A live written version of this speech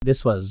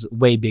This was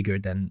way bigger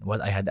than what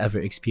I had ever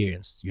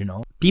experienced, you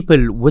know?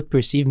 People would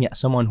perceive me as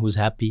someone who's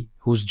happy,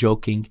 who's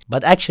joking,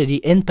 but actually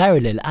in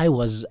parallel, I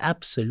was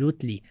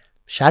absolutely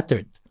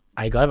shattered.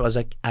 I was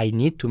like, I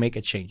need to make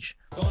a change.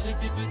 Quand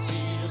j'étais petit,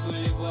 je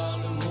voulais voir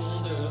le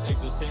monde,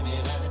 exaucer mes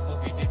rêves,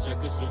 profiter de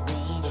chaque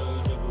seconde.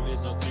 Je voulais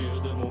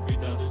sortir de mon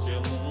putain de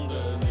tiers-monde,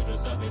 mais je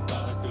savais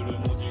pas que le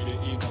monde il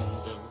est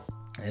immonde.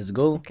 Let's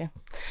go. Okay.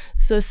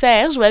 So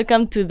Serge,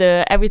 welcome to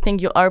the Everything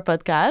You Are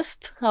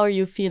podcast. How are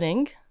you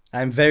feeling?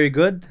 I'm very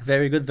good,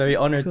 very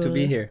honored to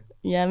be here.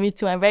 Yeah, me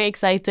too. I'm very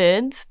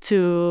excited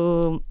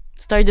to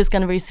start this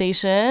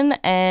conversation,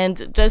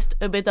 and just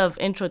a bit of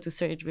intro to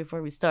Serge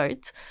before we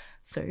start.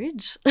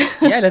 Serge?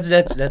 Yeah,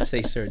 let's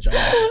say Serge.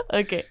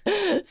 Okay.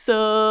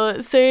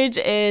 So Serge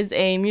is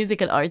a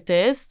musical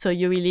artist. So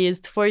you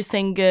released 4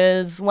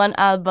 singles, 1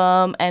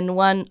 album, and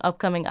 1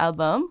 upcoming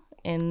album.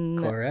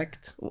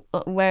 Correct.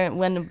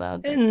 When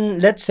about? In,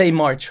 let's say,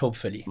 March,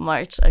 hopefully.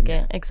 March,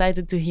 okay. Yeah.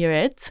 Excited to hear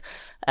it.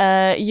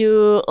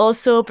 You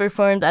also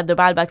performed at the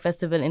Baalbek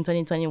Festival in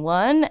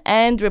 2021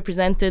 and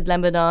represented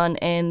Lebanon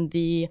in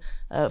the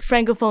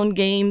Francophone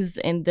Games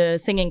in the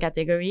singing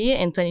category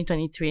in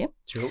 2023.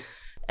 True.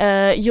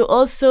 You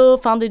also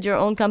founded your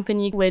own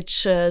company,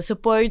 which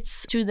supports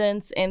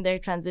students in their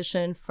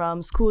transition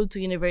from school to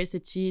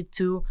university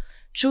to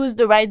choose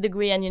the right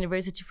degree and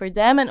university for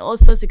them, and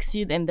also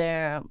succeed in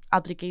their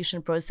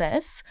application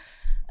process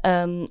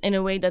in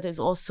a way that is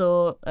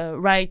also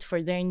right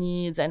for their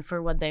needs and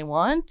for what they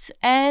want.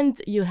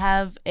 And you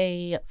have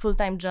a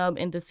full-time job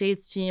in the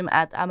sales team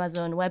at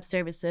Amazon Web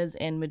Services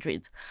in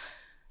Madrid.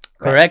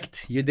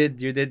 Correct. Right. You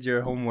did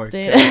your homework.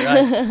 Right.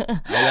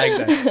 I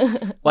like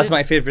that. What's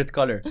my favorite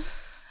color?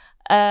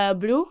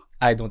 Blue.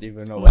 I don't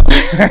even know what's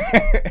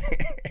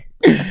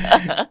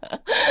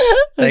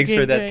Thanks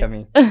for that,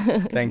 Camille.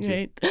 Thank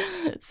you.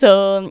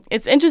 So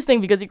it's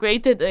interesting because you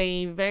created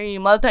a very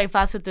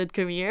multifaceted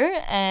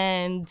career,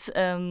 and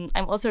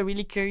I'm also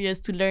really curious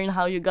to learn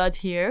how you got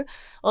here.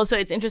 Also,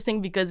 it's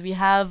interesting because we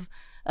have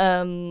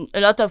a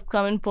lot of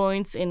common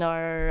points in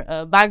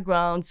our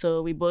background.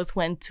 So we both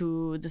went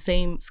to the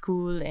same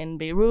school in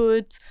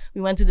Beirut.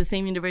 We went to the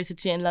same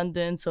university in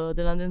London, so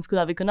the London School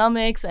of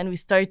Economics, and we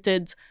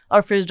started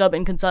our first job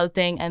in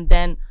consulting, and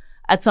then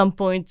at some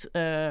point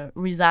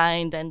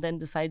resigned and then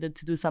decided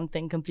to do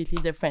something completely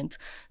different.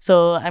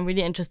 So I'm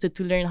really interested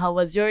to learn how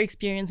was your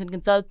experience in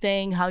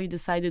consulting, how you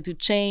decided to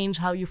change,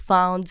 how you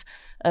found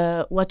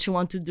what you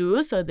want to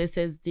do. So this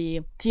is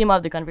the theme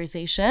of the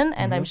conversation.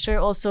 And I'm sure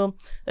also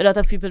a lot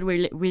of people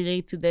will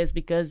relate to this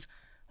because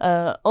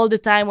all the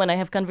time when I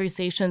have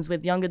conversations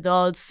with young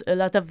adults, a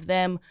lot of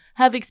them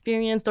have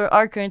experienced or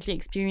are currently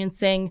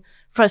experiencing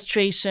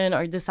frustration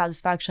or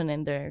dissatisfaction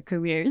in their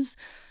careers.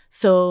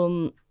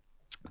 So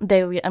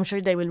I'm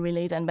sure they will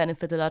relate and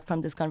benefit a lot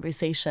from this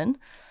conversation.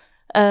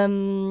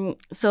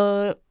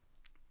 So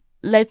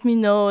let me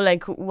know,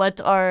 like, what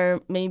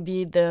are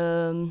maybe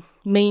the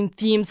main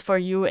themes for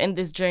you in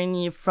this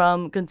journey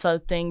from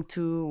consulting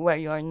to where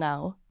you are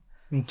now?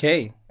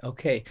 Okay.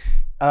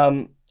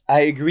 I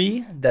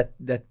agree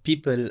that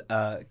people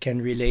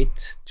can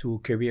relate to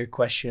career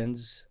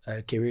questions,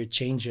 career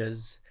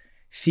changes,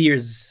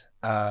 fears,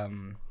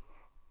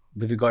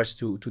 with regards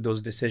to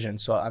those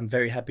decisions. So I'm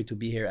very happy to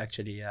be here.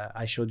 Actually,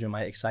 I showed you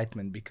my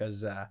excitement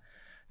because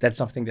that's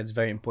something that's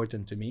very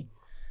important to me,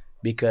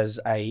 because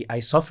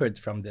I suffered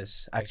from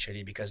this,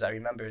 actually, because I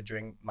remember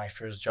during my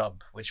first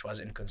job, which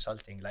was in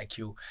consulting, like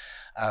you,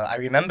 I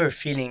remember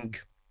feeling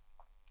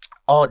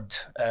odd,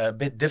 a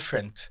bit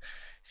different,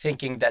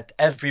 thinking that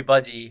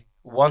everybody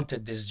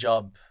wanted this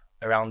job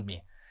around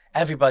me.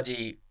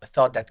 Everybody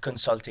thought that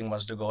consulting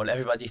was the goal.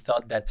 Everybody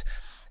thought that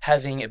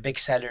having a big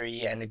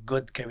salary and a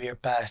good career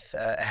path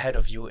ahead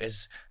of you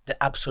is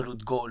the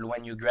absolute goal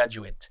when you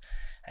graduate.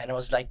 And I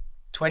was like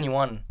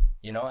 21,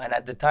 you know, and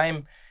at the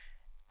time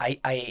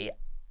I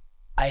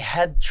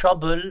had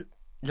trouble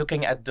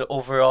looking at the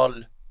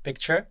overall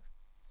picture.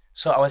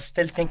 So I was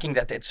still thinking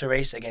that it's a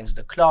race against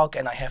the clock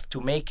and I have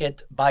to make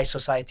it by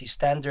society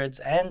standards.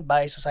 And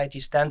by society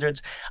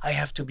standards, I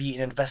have to be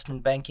in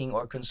investment banking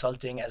or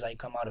consulting as I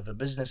come out of a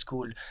business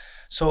school.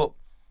 So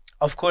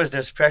of course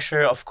there's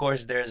pressure. Of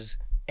course there's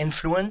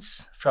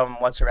influence from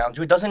what's around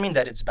you. It doesn't mean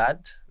that it's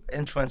bad.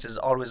 Influence is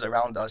always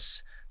around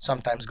us,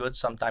 sometimes good,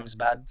 sometimes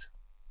bad,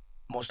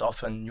 most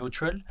often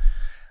neutral.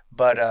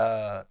 But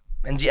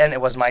in the end,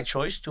 it was my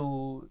choice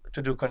to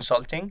do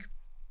consulting.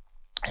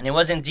 And it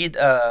was indeed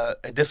a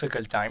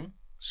difficult time.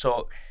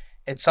 So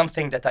it's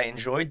something that I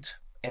enjoyed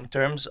in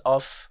terms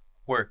of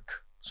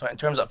work. So in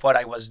terms of what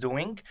I was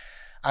doing,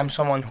 I'm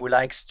someone who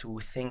likes to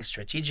think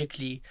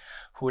strategically,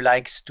 who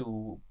likes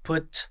to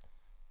put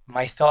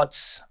my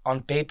thoughts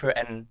on paper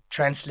and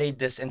translate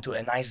this into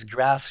a nice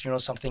graph, you know,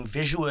 something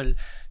visual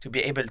to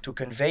be able to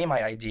convey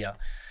my idea.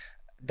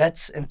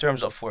 That's in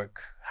terms of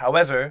work.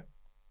 However,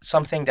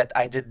 something that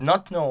I did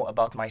not know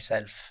about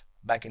myself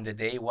back in the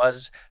day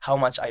was how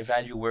much I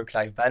value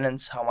work-life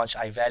balance, how much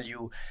I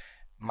value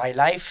my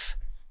life,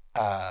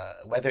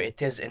 whether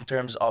it is in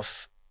terms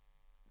of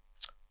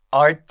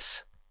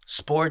art,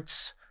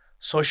 sports,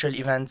 social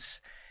events,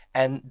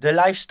 And the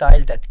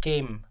lifestyle that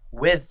came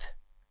with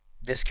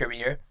this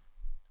career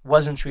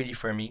wasn't really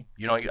for me.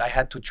 You know, I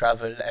had to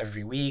travel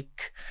every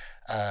week,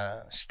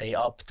 stay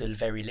up till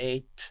very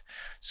late.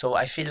 So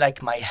I feel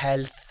like my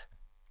health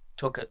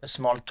took a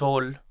small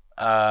toll.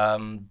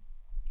 It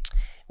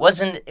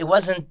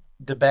wasn't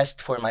the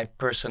best for my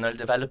personal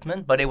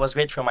development, but it was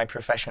great for my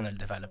professional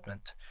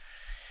development.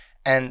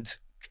 And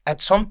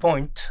at some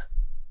point,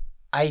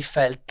 I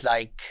felt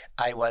like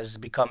I was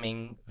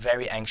becoming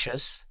very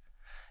anxious,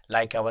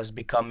 like I was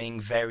becoming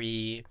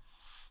very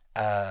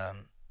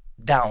um,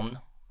 down,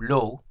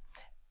 low.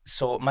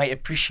 So my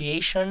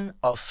appreciation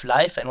of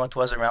life and what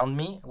was around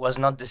me was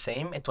not the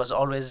same. It was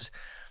always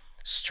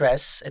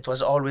stress. It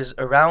was always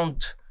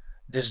around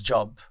this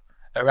job,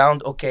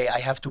 around, okay, I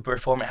have to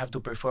perform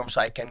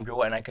so I can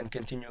grow and I can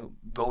continue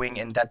going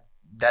in that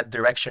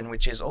direction,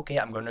 which is, okay,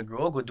 I'm going to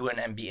grow, go do an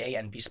MBA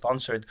and be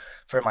sponsored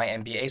for my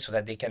MBA so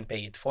that they can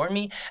pay it for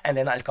me, and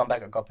then I'll come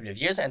back a couple of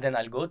years and then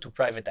I'll go to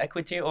private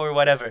equity or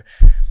whatever.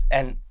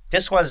 And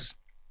this was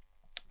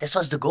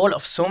the goal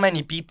of so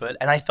many people,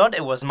 and I thought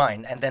it was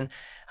mine. And then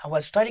I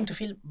was starting to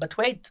feel, but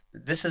wait,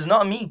 this is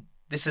not me.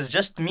 This is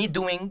just me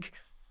doing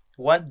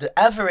what the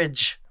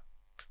average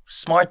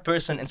smart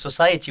person in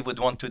society would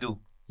want to do,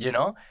 you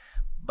know?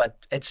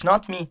 But it's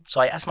not me. So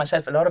I asked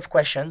myself a lot of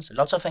questions,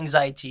 lots of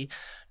anxiety,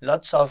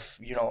 lots of,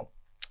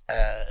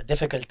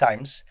 difficult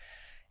times.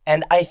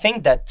 And I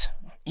think that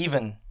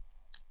even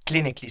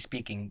clinically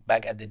speaking,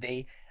 back at the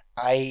day,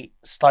 I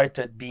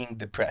started being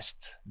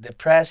depressed,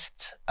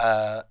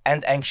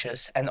 and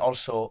anxious, and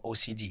also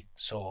OCD.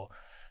 So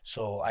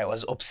I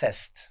was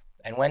obsessed.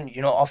 And when,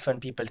 often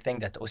people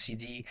think that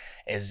OCD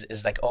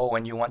is like, oh,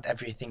 when you want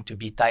everything to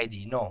be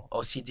tidy. No,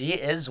 OCD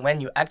is when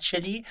you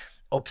actually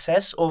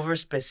obsess over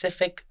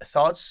specific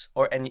thoughts,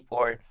 or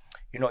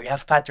you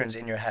have patterns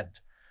in your head.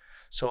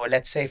 So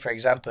let's say, for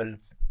example,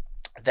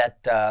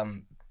 that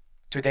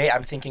today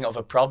I'm thinking of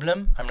a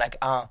problem. I'm like,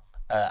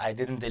 I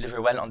didn't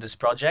deliver well on this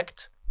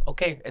project.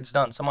 Okay, it's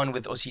done. Someone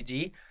with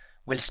OCD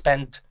will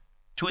spend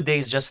 2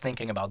 days just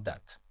thinking about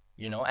that,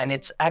 and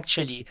it's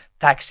actually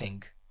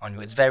taxing on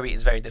you. It's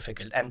very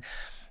difficult. And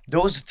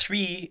those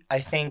three, I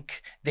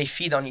think, they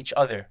feed on each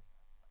other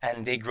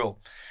and they grow.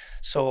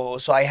 So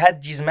I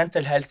had these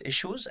mental health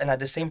issues, and at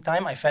the same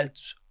time, I felt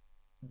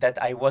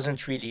that I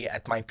wasn't really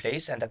at my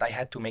place and that I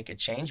had to make a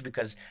change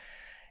because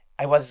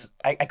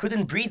I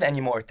couldn't breathe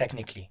anymore,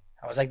 technically.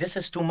 I was like, this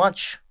is too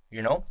much.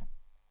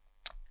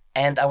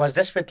 And I was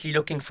desperately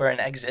looking for an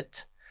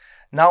exit.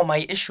 Now,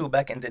 my issue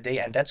back in the day,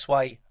 and that's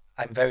why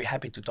I'm very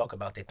happy to talk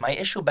about it, my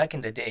issue back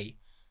in the day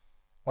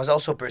was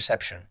also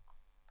perception,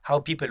 how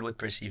people would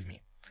perceive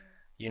me.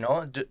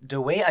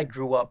 The way I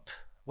grew up,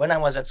 when I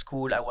was at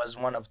school, I was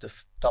one of the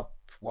top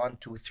 1,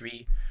 2,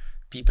 3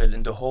 people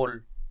in the whole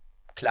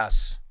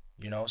class.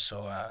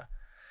 So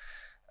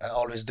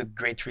always the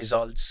great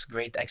results,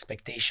 great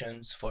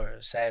expectations for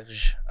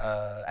Serge.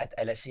 At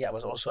LSE, I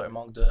was also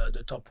among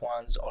the top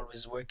ones,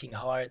 always working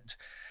hard,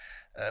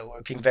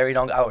 working very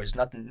long hours,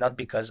 not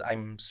because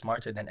I'm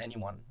smarter than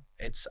anyone.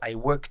 It's I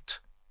worked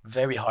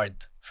very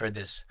hard for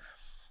this.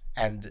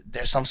 And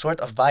there's some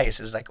sort of bias.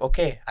 It's like,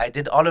 okay, I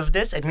did all of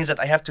this. It means that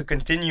I have to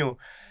continue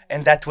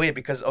in that way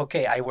because,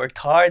 okay, I worked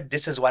hard.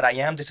 This is what I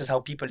am. This is how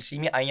people see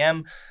me. I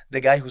am the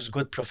guy who's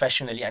good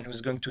professionally and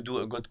who's going to do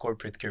a good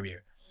corporate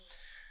career.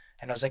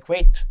 And I was like,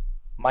 wait,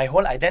 my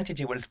whole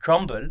identity will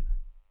crumble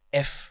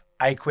if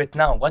I quit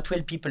now. What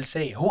will people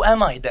say? Who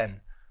am I then?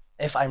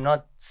 If I'm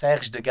not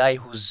Serge, the guy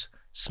who's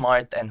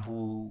smart and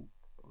who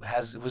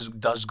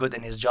does good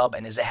in his job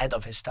and is ahead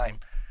of his time.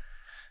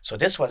 So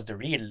this was the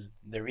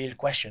real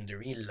question, the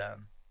real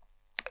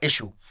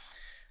issue.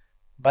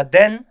 But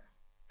then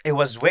it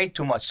was way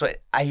too much. So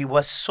I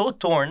was so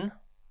torn.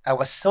 I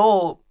was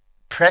so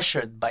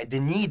pressured by the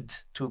need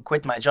to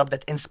quit my job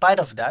that in spite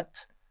of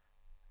that,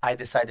 I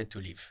decided to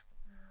leave.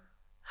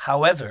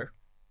 However,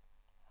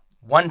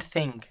 one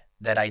thing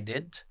that I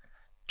did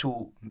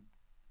to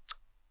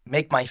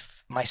make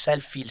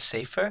myself feel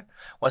safer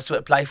was to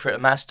apply for a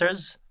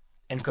master's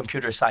in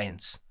computer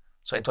science.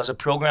 So it was a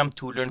program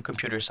to learn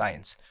computer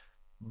science.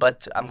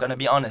 But I'm going to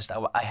be honest,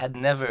 I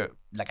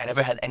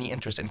never had any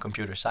interest in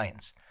computer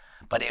science.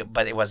 But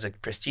it was a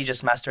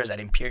prestigious master's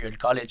at Imperial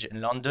College in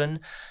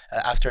London.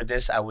 After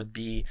this, I would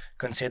be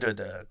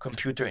considered a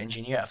computer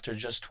engineer after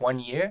just 1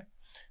 year.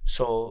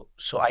 So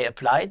I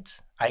applied,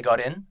 I got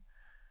in.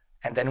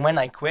 And then when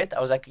I quit, I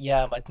was like,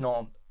 yeah, but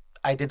no,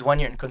 I did 1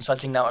 year in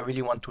consulting. Now I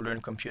really want to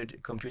learn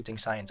computing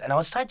science. And I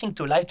was starting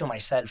to lie to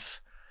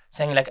myself,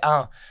 saying like,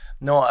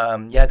 no,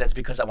 that's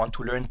because I want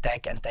to learn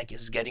tech, and tech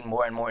is getting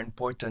more and more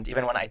important.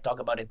 Even when I talk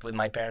about it with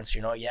my parents,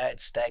 yeah,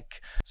 it's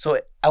tech. So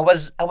I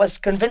was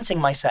convincing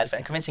myself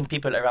and convincing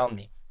people around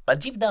me. But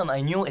deep down,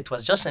 I knew it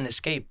was just an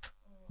escape,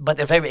 but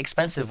a very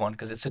expensive one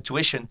because it's a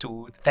tuition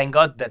to, thank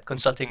God that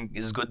consulting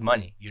is good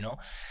money.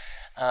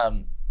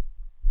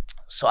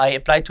 So I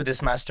applied to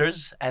this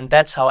master's, and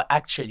that's how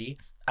actually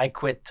I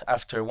quit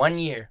after 1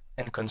 year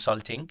in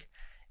consulting.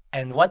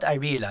 And what I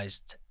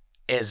realized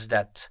is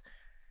that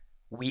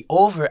we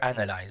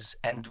overanalyze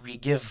and we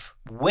give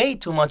way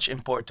too much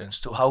importance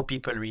to how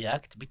people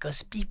react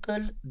because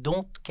people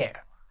don't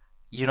care.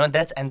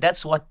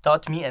 That's what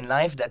taught me in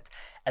life that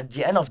at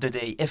the end of the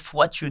day, if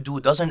what you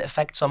do doesn't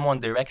affect someone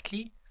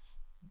directly,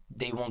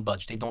 they won't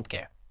budge. They don't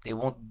care. They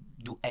won't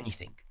do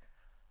anything.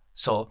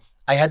 So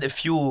I had a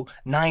few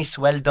nice,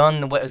 well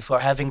done for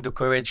having the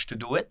courage to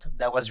do it.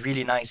 That was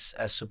really nice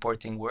as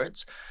supporting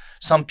words.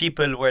 Some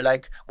people were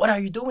like, what are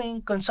you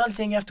doing?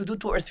 Consulting, you have to do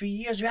 2 or 3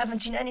 years. You haven't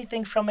seen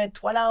anything from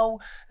it. Wow,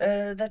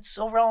 that's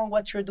so wrong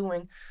what you're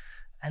doing.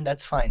 And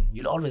that's fine.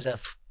 You'll always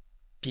have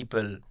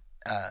people,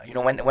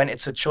 when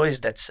it's a choice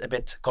that's a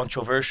bit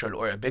controversial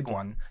or a big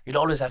one, you'll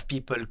always have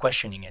people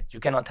questioning it. You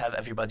cannot have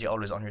everybody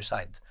always on your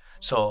side.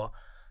 So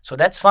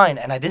that's fine.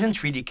 And I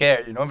didn't really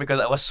care,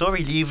 because I was so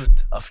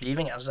relieved of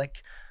leaving. I was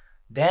like,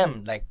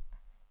 damn, like,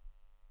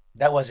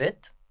 that was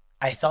it.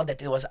 I thought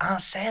that it was,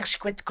 Serge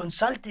quit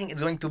consulting. It's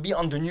going to be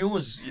on the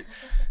news.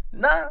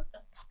 Nah,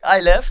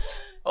 I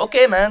left.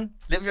 Okay, man,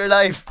 live your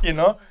life,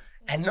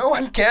 And no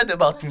one cared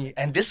about me.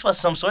 And this was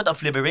some sort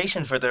of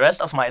liberation for the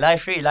rest of my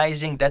life,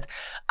 realizing that,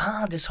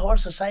 this whole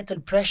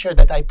societal pressure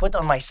that I put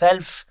on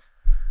myself,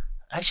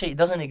 actually, it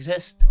doesn't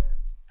exist.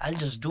 I'll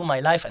just do my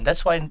life. And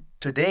that's why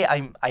today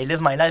I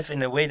live my life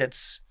in a way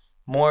that's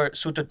more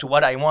suited to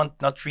what I want,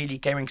 not really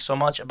caring so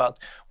much about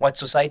what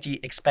society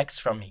expects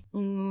from me.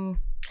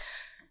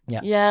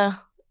 Yeah.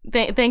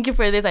 Thank you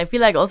for this. I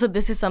feel like also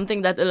this is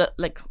something that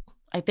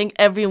I think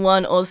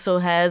everyone also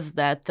has,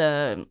 that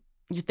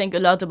you think a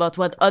lot about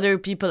what other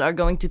people are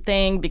going to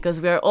think,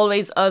 because we are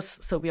always us.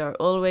 So we are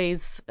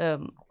always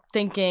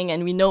thinking,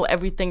 and we know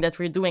everything that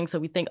we're doing. So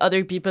we think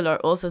other people are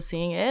also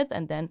seeing it.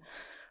 And then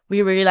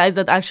we realize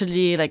that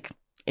actually, like,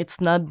 it's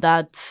not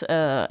that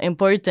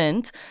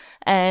important.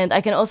 And I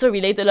can also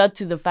relate a lot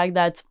to the fact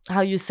that how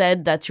you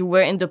said that you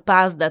were in the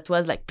path that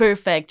was like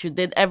perfect, you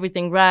did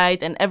everything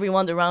right, and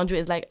everyone around you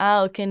is like,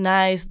 okay,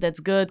 nice, that's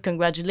good,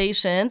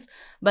 congratulations.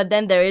 But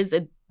then there is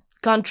a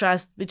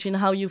contrast between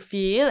how you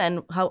feel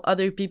and how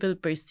other people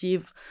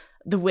perceive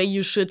the way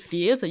you should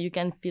feel. So you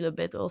can feel a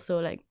bit also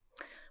like,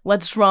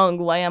 what's wrong?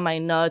 Why am I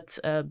not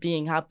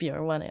being happy,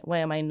 or why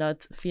am I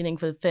not feeling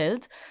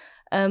fulfilled?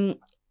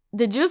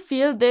 Did you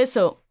feel this?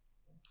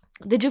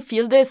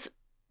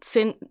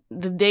 Since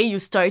the day you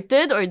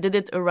started, or did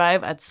it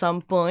arrive at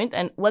some point?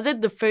 And was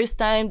it the first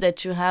time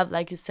that you have,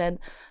 like you said,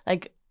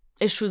 like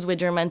issues with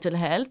your mental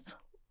health,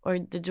 or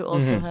did you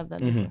also have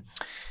that?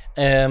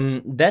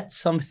 That's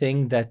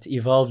something that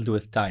evolved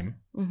with time,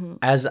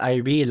 as I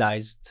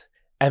realized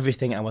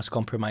everything I was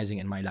compromising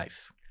in my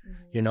life,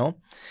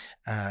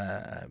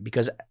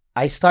 because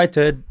I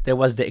started, there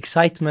was the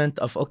excitement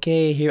of,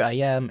 okay, here I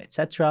am,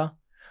 etc.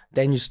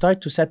 Then you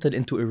start to settle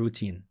into a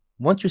routine.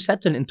 Once you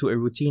settle into a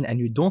routine and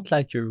you don't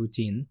like your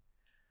routine,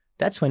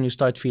 that's when you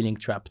start feeling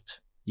trapped.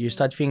 You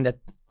start feeling that,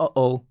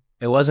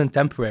 it wasn't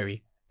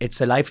temporary. It's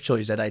a life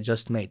choice that I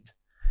just made.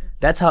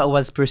 That's how I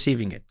was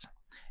perceiving it.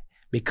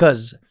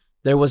 Because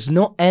there was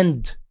no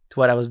end to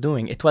what I was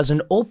doing. It was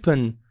an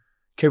open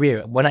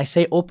career. When I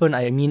say open,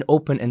 I mean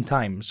open in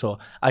time. So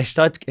I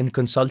start in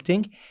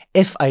consulting.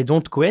 If I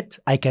don't quit,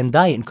 I can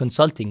die in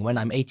consulting when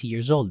I'm 80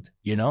 years old,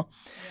 Yeah.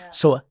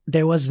 So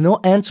there was no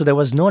end. So there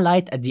was no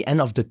light at the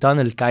end of the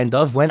tunnel, kind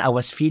of, when I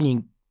was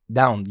feeling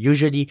down.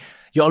 Usually,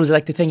 you always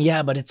like to think,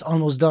 yeah, but it's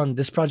almost done.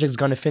 This project's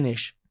going to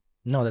finish.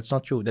 No, that's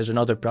not true. There's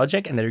another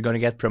project, and then you're going to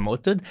get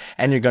promoted,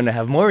 and you're going to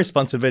have more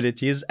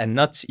responsibilities, and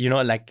not,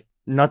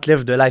 not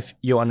live the life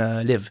you want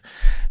to live.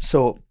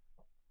 So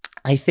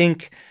I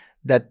think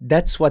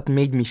that's what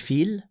made me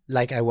feel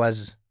like I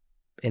was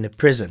in a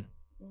prison,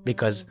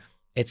 because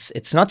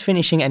it's not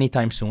finishing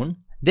anytime soon.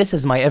 This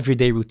is my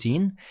everyday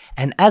routine.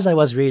 And as I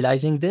was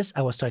realizing this,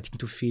 I was starting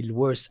to feel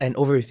worse and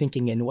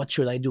overthinking, and what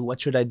should I do?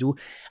 What should I do?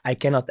 I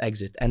cannot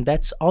exit. And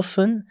that's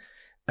often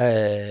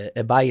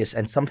a bias,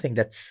 and something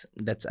that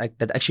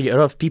actually a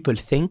lot of people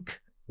think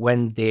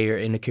when they're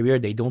in a career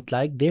they don't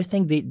like. They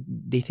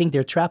think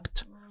they're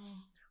trapped.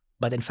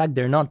 But in fact,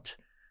 they're not.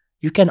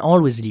 You can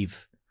always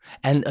leave.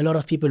 And a lot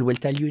of people will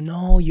tell you,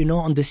 no,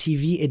 on the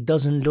CV, it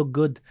doesn't look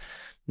good.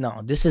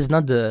 No, this is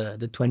not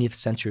the 20th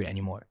century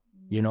anymore.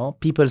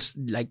 People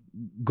like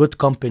good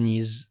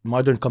companies,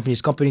 modern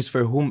companies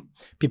for whom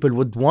people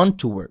would want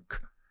to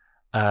work.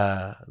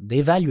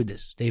 They value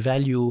this. They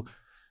value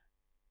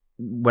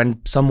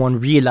when someone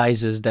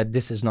realizes that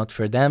this is not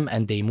for them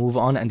and they move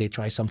on and they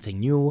try something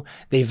new.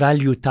 They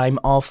value time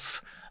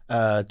off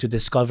to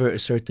discover a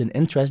certain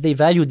interest. They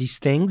value these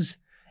things.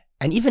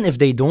 And even if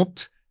they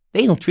don't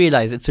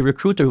realize it's a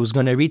recruiter who's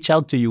going to reach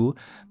out to you.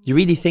 You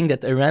really think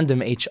that a random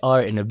HR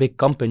in a big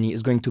company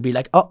is going to be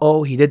like,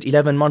 he did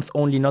 11 months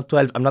only, not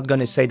 12. I'm not going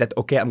to say that,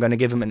 okay, I'm going to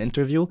give him an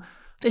interview.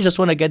 They just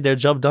want to get their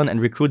job done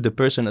and recruit the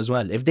person as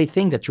well. If they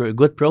think that you're a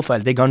good profile,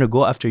 they're going to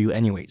go after you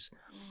anyways.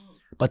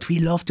 But we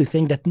love to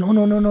think that,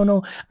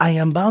 no, I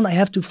am bound. I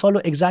have to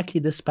follow exactly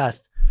this path.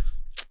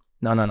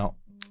 No.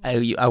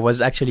 I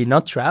was actually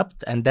not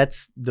trapped. And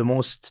that's the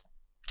most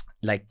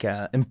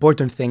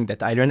important thing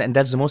that I learned, and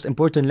that's the most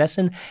important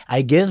lesson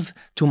I give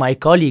to my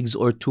colleagues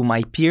or to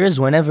my peers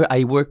whenever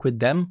I work with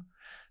them.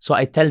 So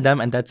I tell them,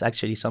 and that's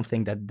actually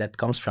something that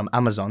comes from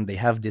Amazon. They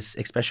have this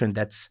expression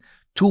that's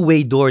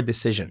two-way door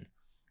decision.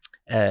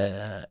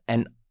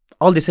 And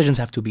all decisions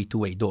have to be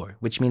two-way door,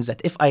 which means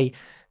that if I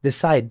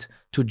decide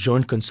to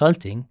join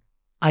consulting,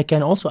 I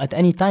can also at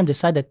any time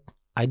decide that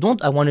I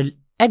want to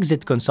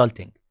exit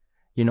consulting,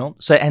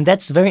 So, and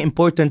that's very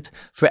important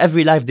for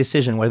every life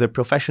decision, whether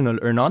professional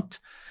or not,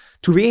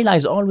 to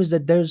realize always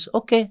that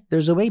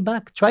there's a way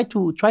back. Try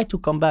to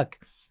come back.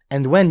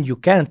 And when you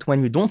can't,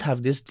 when you don't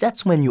have this,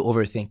 that's when you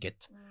overthink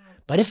it.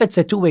 But if it's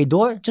a two-way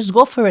door, just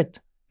go for it.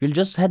 You'll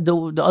just head the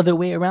other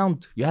way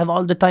around. You have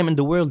all the time in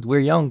the world.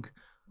 We're young,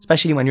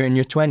 especially when you're in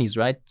your 20s,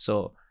 right?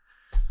 So,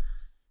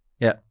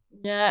 yeah.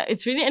 Yeah,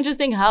 it's really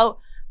interesting how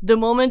the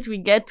moment we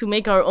get to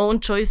make our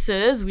own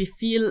choices, we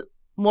feel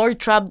more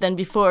trapped than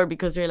before,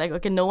 because we're like,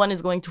 okay, no one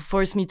is going to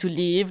force me to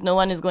leave. No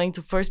one is going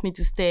to force me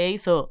to stay.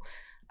 So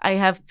I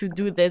have to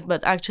do this.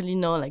 But actually,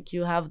 no, like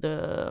you have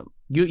the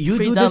you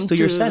do this to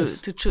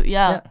yourself.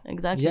 Yeah,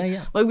 exactly.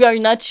 Yeah. But we are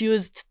not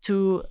used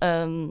to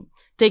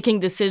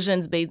taking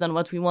decisions based on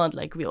what we want.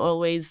 Like we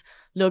always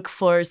look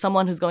for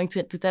someone who's going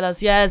to tell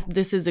us, yes,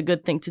 this is a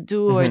good thing to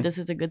do, or this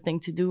is a good thing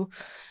to do.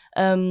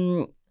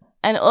 And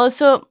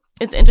also,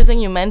 it's interesting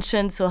you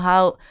mentioned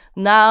how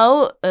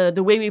now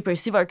the way we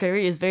perceive our career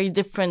is very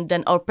different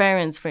than our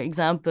parents, for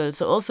example.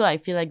 So also I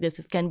feel like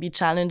this can be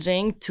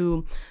challenging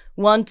to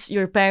want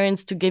your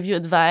parents to give you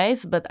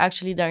advice, but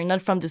actually they're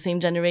not from the same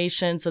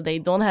generation, so they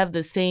don't have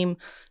the same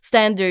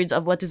standards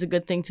of what is a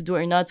good thing to do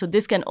or not. So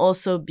this can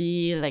also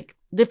be like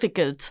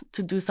difficult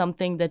to do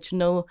something that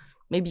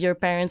maybe your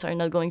parents are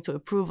not going to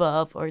approve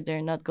of, or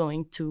they're not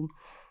going to,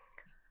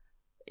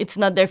 it's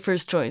not their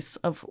first choice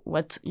of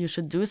what you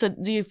should do. So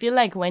do you feel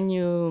like when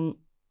you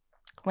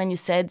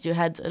said you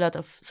had a lot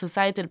of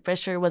societal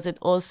pressure, was it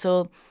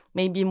also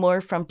maybe more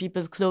from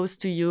people close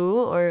to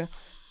you or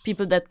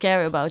people that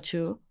care about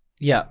you?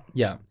 Yeah.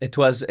 It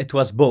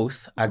was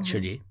both,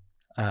 actually.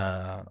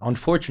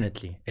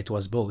 Unfortunately, it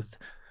was both.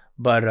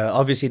 But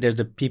obviously, there's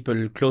the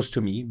people close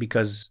to me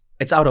because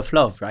it's out of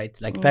love, right?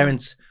 Like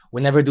parents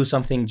will never do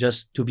something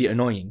just to be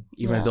annoying,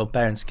 even though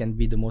parents can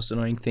be the most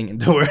annoying thing in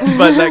the world.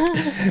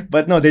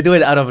 But no, they do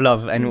it out of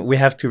love, and we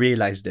have to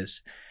realize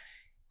this.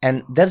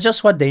 And that's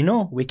just what they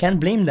know. We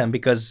can't blame them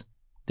because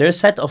their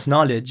set of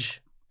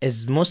knowledge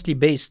is mostly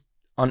based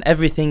on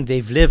everything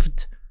they've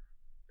lived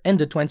in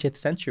the 20th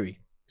century.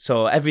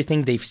 So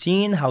everything they've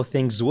seen, how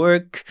things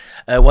work,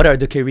 what are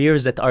the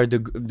careers that are the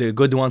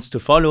good ones to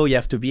follow. You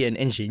have to be an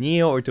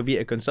engineer or to be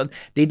a consultant.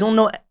 They don't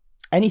know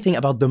anything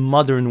about the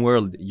modern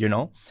world,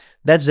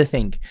 That's the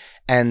thing.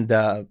 And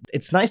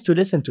it's nice to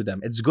listen to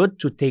them. It's good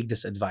to take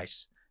this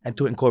advice and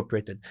to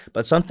incorporate it.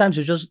 But sometimes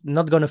you're just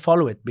not going to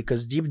follow it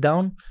because deep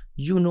down,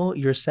 you know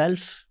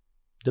yourself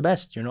the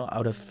best,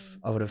 out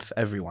of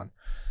everyone.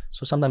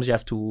 So sometimes you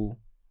have to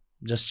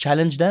just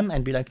challenge them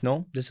and be like,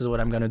 no, this is what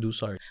I'm going to do.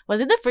 Sorry.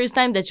 Was it the first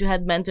time that you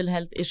had mental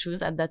health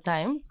issues at that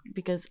time?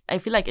 Because I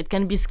feel like it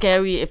can be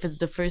scary if it's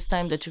the first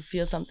time that you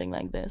feel something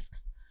like this.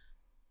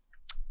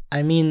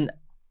 I mean,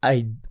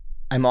 I'm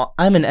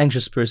an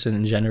anxious person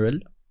in general.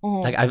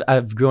 Like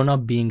I've grown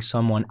up being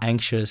someone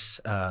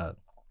anxious.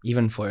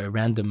 Even for a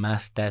random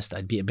math test,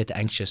 I'd be a bit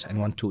anxious and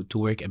want to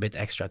work a bit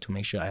extra to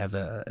make sure I have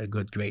a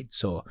good grade.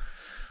 So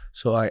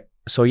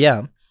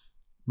yeah.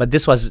 But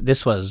this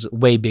was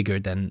way bigger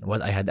than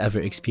what I had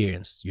ever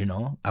experienced,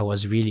 I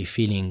was really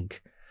feeling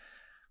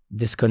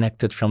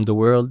disconnected from the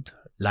world,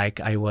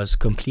 like I was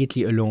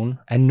completely alone,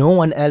 and no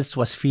one else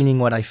was feeling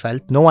what I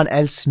felt. No one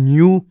else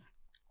knew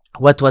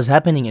what was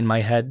happening in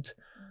my head.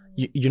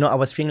 I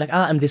was feeling like,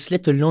 I'm this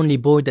little lonely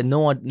boy that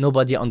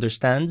nobody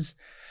understands.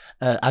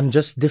 I'm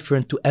just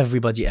different to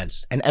everybody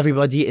else, and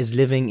everybody is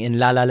living in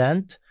La La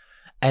Land,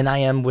 and I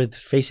am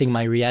facing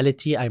my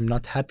reality. I'm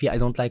not happy. I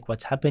don't like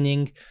what's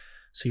happening.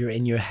 So you're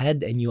in your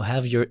head and you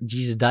have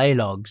these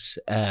dialogues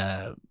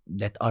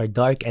that are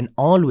dark and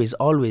always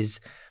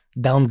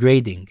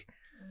downgrading.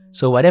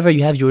 So whatever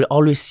you have, you'll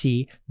always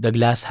see the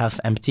glass half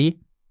empty,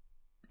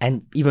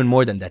 and even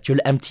more than that, you'll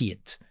empty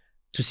it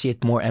to see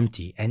it more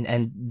empty.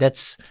 And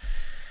that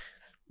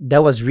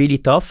was really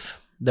tough.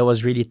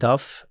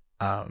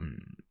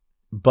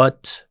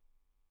 But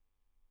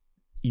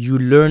you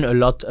learn a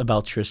lot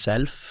about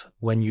yourself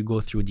when you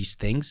go through these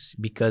things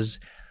because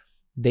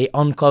they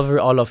uncover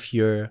all of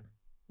your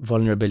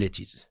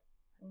vulnerabilities.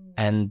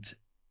 And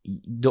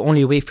the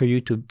only way for you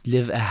to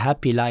live a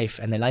happy life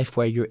and a life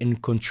where you're in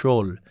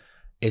control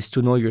is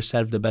to know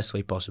yourself the best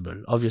way possible.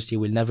 Obviously,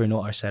 we'll never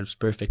know ourselves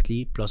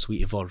perfectly, plus we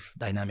evolve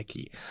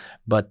dynamically.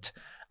 But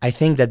I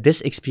think that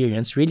this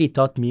experience really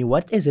taught me,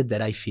 what is it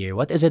that I fear?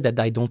 What is it that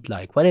I don't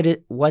like?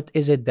 What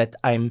is it that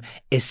I'm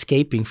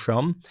escaping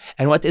from?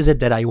 And what is it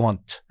that I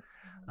want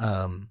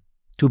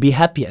to be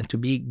happy and to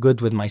be good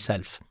with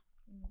myself?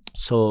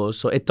 So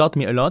it taught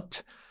me a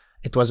lot.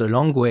 It was a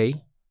long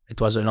way.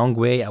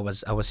 I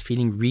was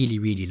feeling really,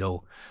 really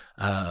low.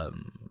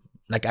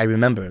 Like I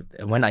remember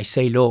when I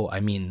say low,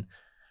 I mean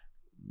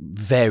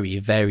very,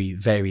 very,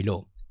 very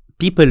low.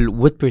 People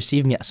would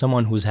perceive me as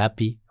someone who's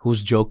happy,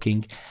 who's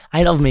joking.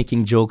 I love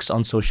making jokes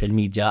on social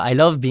media. I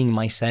love being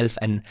myself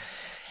and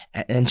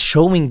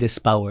showing this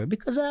power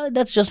because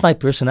that's just my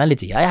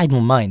personality. I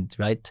don't mind,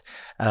 right?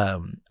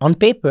 On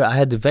paper, I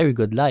had a very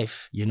good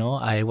life. You know,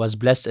 I was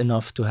blessed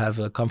enough to have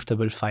a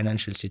comfortable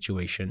financial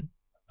situation.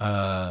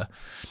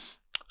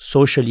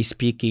 Socially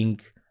speaking,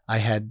 I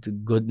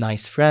had good,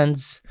 nice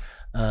friends.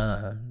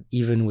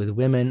 Even with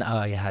women,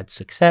 I had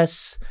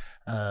success.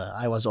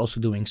 I was also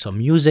doing some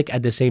music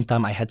at the same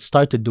time. I had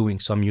started doing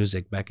some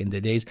music back in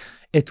the days.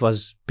 It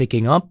was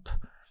picking up.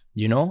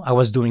 You know, I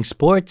was doing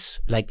sports.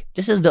 Like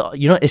this is the,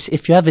 you know,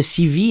 if you have a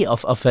CV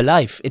of a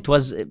life, it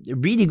was a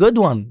really good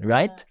one,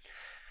 right?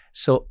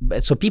 So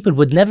people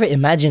would never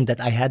imagine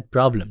that I had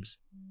problems,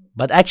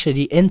 but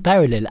actually in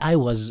parallel, I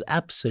was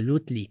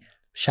absolutely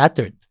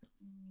shattered,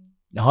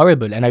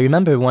 horrible. And I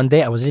remember one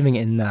day I was living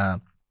in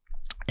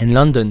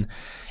London,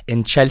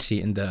 in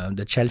Chelsea, in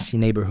the Chelsea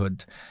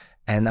neighborhood,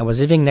 and I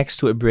was living next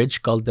to a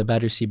bridge called the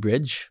Battersea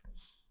Bridge,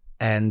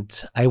 and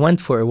I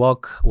went for a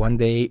walk one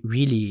day,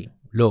 really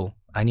low.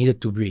 I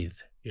needed to breathe,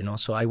 you know.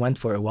 So I went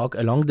for a walk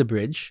along the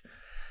bridge,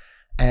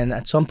 and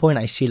at some point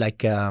I see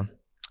like a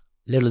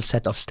little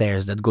set of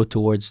stairs that go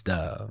towards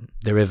the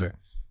river,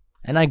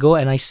 and I go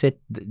and I sit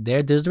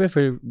there. There's the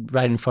river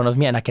right in front of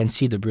me, and I can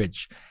see the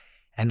bridge.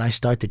 And I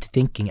started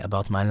thinking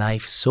about my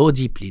life so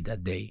deeply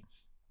that day,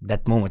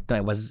 that moment. No,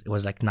 it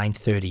was like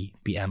 9:30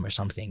 p.m. or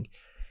something,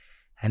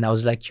 and I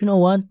was like, you know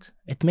what?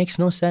 It makes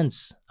no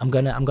sense. I'm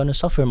gonna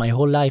suffer my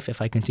whole life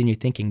if I continue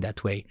thinking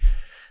that way.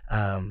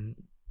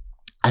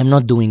 I'm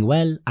not doing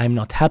well. I'm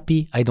not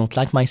happy. I don't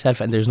like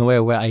myself, and there's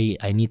nowhere where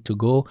I need to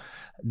go.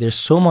 There's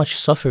so much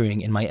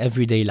suffering in my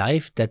everyday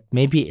life that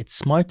maybe it's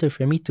smarter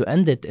for me to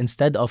end it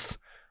instead of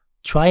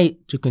try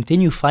to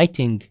continue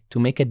fighting to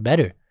make it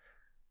better.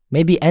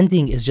 Maybe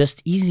ending is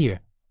just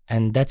easier,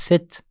 and that's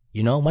it.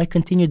 You know, why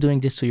continue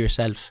doing this to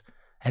yourself?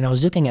 And I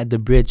was looking at the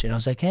bridge, and I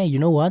was like, hey, you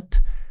know what?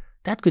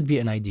 That could be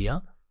an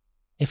idea.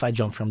 If I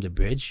jump from the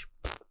bridge,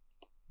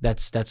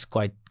 that's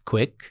quite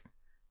quick,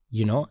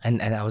 you know.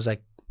 And I was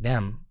like,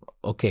 damn,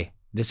 okay,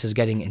 this is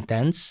getting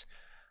intense,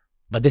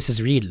 but this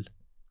is real.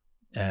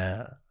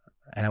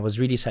 And I was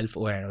really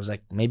self-aware. I was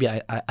like, maybe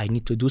I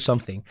need to do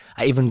something.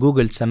 I even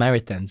Googled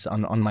Samaritans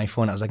on my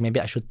phone. I was like, maybe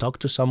I should talk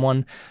to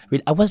someone.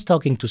 I was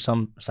talking to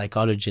some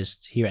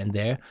psychologists here and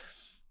there,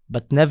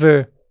 but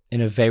never in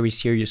a very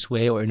serious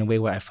way or in a way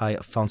where I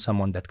found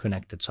someone that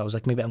connected. So I was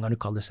like, maybe I'm going to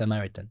call the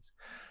Samaritans.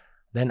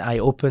 Then I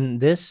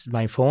opened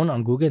my phone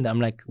on Google, and I'm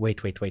like, wait.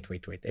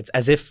 It's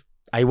as if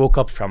I woke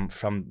up from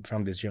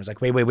this dream. I was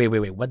like, wait,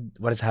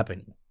 what is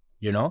happening?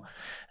 You know?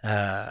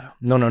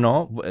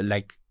 No.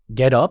 Like,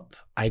 get up.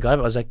 I got up.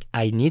 I was like,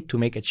 I need to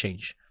make a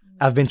change.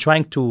 I've been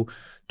trying to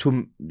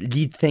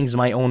lead things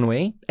my own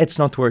way. It's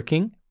not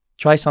working.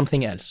 Try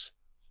something else.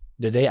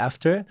 The day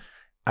after,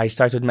 I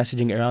started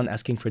messaging around,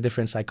 asking for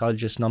different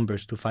psychologist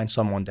numbers to find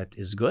someone that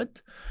is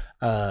good,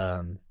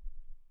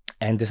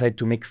 and decided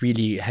to make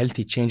really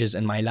healthy changes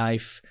in my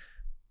life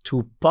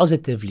to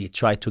positively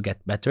try to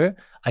get better.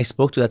 I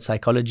spoke to that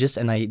psychologist,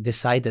 and I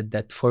decided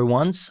that for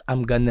once,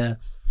 I'm gonna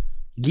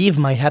leave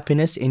my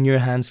happiness in your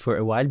hands for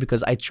a while,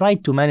 because I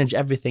tried to manage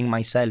everything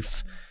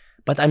myself,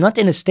 but I'm not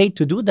in a state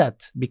to do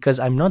that because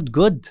I'm not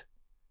good.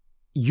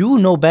 You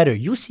know better.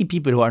 You see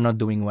people who are not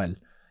doing well.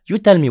 You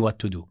tell me what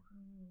to do.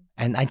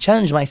 And I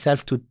challenged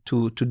myself to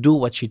do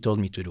what she told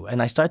me to do.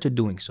 And I started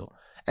doing so.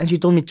 And she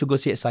told me to go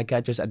see a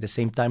psychiatrist at the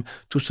same time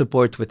to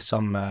support with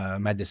some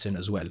medicine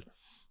as well.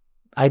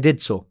 I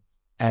did so.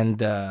 And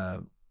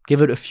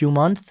give it a few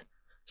months,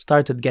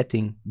 started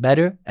getting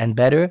better and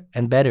better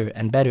and better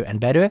and better and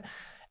better.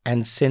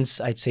 And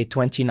since I'd say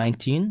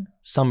 2019,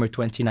 summer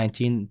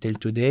 2019 till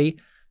today,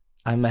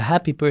 I'm a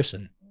happy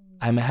person.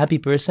 I'm a happy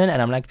person,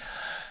 and I'm like,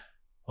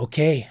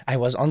 okay, I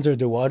was under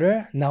the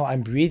water. Now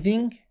I'm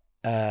breathing.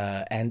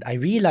 And I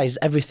realized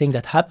everything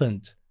that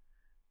happened,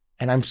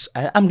 and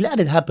I'm glad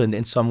it happened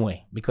in some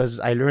way, because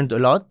I learned a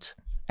lot,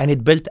 and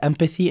it built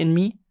empathy in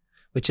me,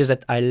 which is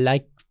that I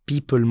like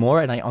people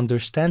more and I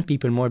understand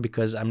people more,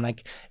 because I'm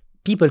like,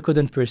 people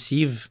couldn't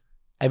perceive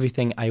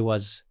everything I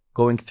was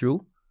going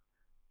through,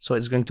 so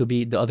it's going to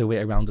be the other way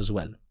around as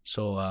well.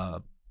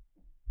 So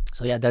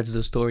yeah, that's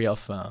the story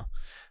of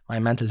my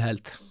mental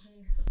health.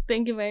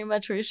 Thank you very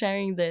much for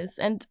sharing this.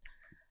 And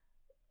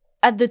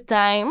at the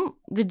time,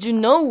 did you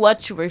know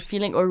what you were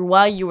feeling or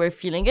why you were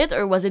feeling it?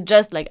 Or was it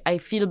just like, I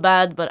feel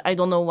bad, but I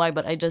don't know why,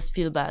 but I just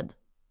feel bad?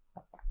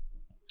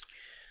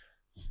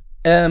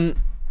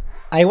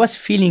 I was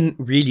feeling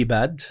really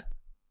bad,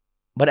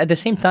 but at the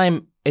same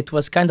time, it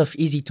was kind of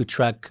easy to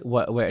track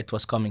where it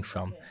was coming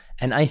from. Okay.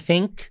 And I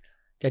think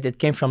that it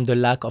came from the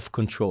lack of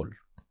control.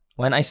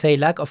 When I say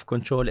lack of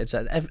control, it's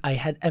that I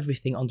had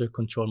everything under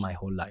control my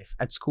whole life.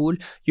 At school,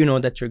 you know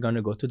that you're going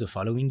to go to the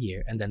following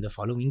year, and then the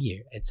following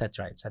year,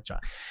 etc., etc.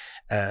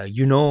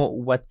 You know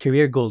what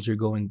career goals you're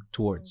going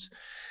towards.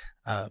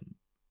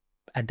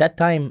 At that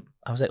time,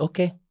 I was like,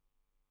 okay,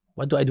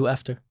 what do I do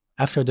after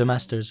the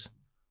masters?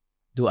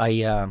 Do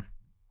I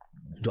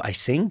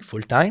sing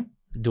full time?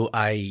 Do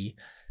I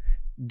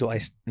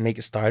make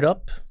a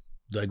startup?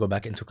 Do I go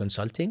back into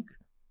consulting?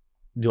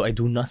 Do I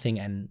do nothing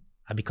and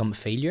I become a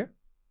failure?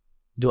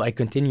 Do I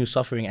continue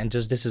suffering and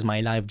just this is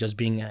my life, just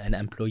being an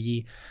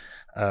employee,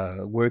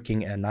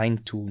 working a 9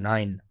 to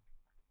 9,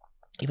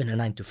 even a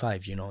 9 to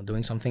 5,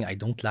 doing something I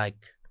don't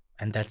like,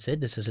 and that's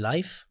it? This is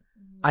life?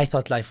 I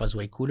thought life was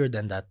way cooler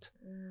than that.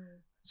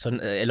 So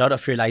a lot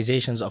of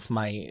realizations of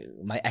my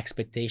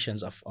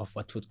expectations of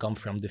what would come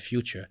from the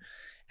future.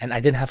 And I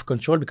didn't have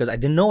control because I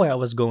didn't know where I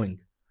was going.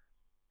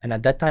 And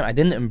at that time, I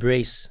didn't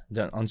embrace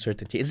the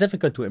uncertainty. It's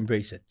difficult to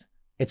embrace it.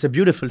 It's a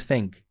beautiful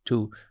thing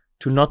to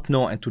not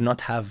know and to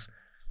not have,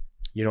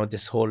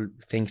 this whole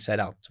thing set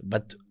out.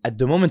 But at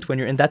the moment when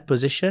you're in that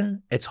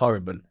position, it's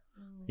horrible.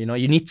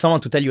 You need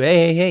someone to tell you,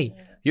 hey,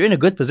 you're in a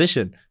good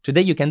position.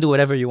 Today you can do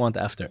whatever you want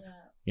after,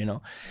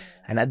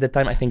 And at the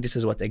time, I think this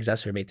is what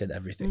exacerbated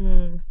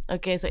everything.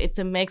 Okay, so it's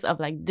a mix of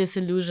like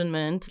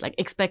disillusionment, like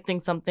expecting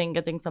something,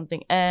 getting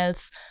something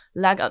else,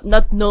 lack of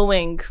not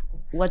knowing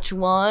what you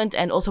want,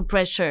 and also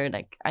pressure,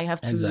 like I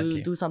have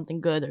to do something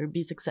good or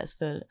be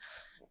successful,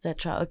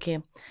 etc.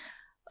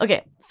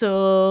 Okay,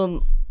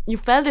 so you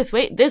felt this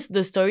way.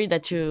 The story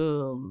that you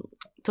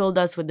told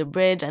us with the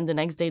bridge and the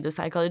next day the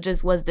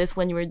psychologist, was this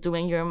when you were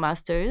doing your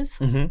master's?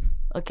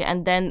 Okay,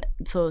 and then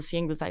so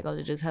seeing the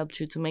psychologist helped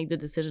you to make the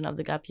decision of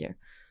the gap year.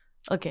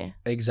 Okay.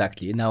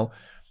 Exactly. Now,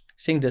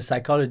 seeing the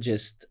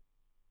psychologist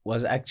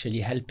was actually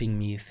helping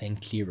me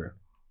think clearer.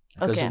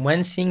 Because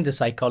when seeing the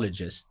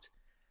psychologist,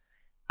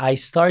 I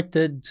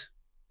started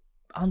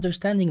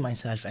understanding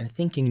myself and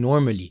thinking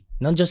normally,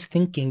 not just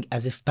thinking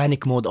as if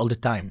panic mode all the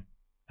time.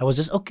 I was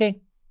just, okay,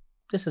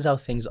 this is how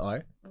things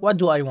are. What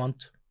do I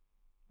want?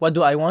 What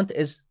do I want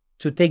is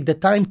to take the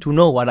time to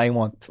know what I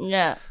want.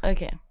 Yeah,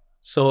 okay.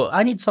 So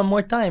I need some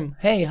more time.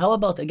 Hey, how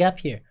about a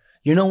gap year?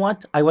 You know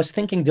what? I was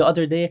thinking the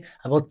other day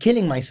about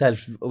killing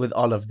myself with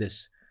all of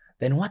this.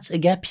 Then what's a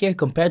gap year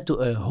compared to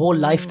a whole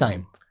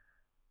lifetime?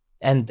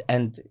 And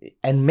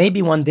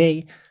maybe one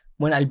day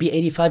when I'll be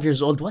 85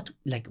 years old, will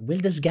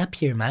this gap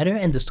year matter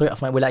in the story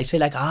of will I say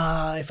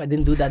if I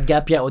didn't do that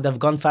gap year, I would have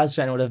gone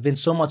faster and I would have been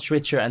so much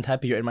richer and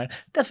happier in my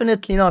life?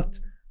 Definitely not,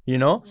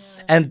 Yeah.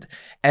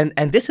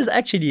 And this is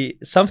actually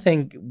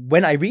something,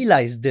 when I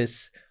realized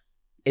this,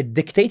 it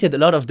dictated a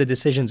lot of the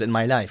decisions in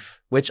my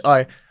life, which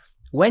are,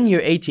 when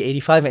you're 80,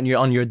 85 and you're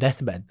on your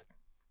deathbed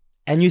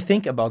and you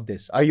think about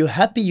this, are you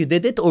happy you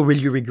did it or will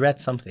you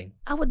regret something?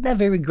 I would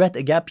never regret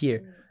a gap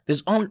year.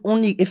 There's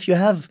only if you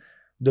have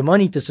the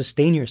money to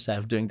sustain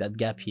yourself during that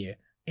gap year,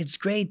 it's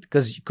great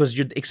because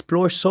you'd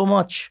explore so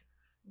much,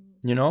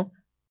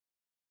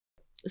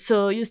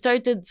 So you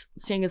started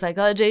seeing a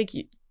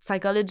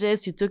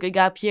psychologist, you took a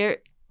gap year.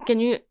 Can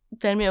you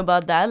tell me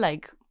about that?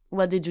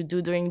 What did you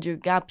do during your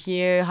gap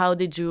year? How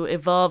did you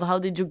evolve? How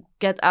did you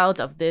get out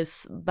of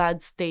this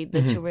bad state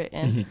that you were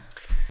in?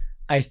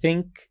 I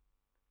think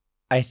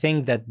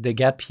that the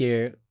gap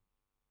year,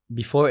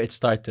 before it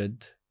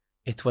started,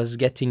 it was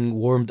getting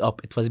warmed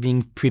up. It was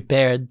being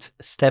prepared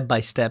step by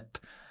step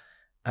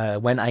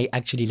when I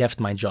actually left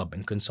my job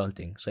in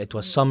consulting. So it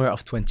was summer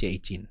of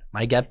 2018.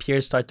 My gap year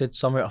started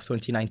summer of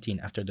 2019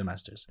 after the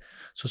master's.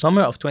 So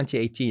summer of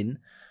 2018,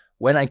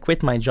 when I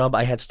quit my job,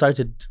 I had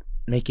started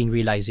making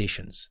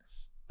realizations.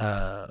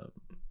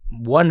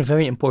 One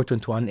very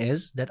important one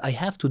is that I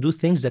have to do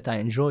things that I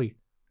enjoy.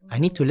 I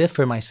need to live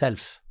for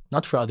myself,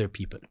 not for other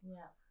people.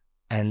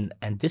 And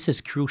this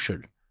is crucial.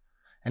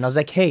 And I was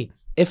like, hey,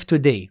 if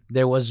today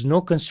there was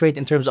no constraint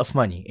in terms of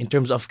money, in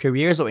terms of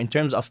careers, or in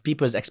terms of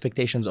people's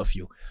expectations of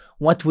you,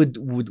 what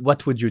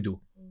would you do?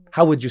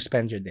 How would you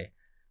spend your day?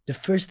 The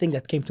first thing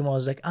that came to mind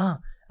was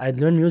I'd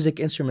learn music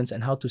instruments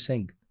and how to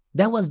sing.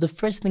 That was the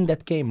first thing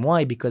that came.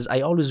 Why? Because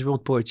I always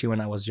wrote poetry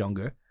when I was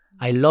younger.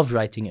 I loved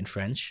writing in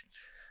French.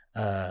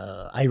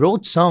 I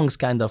wrote songs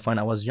kind of when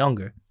I was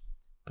younger,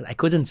 but I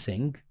couldn't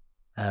sing.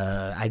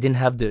 I didn't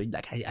have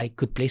I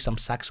could play some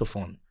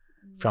saxophone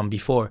from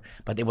before,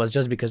 but it was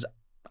just because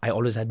I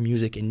always had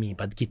music in me.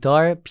 But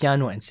guitar,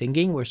 piano, and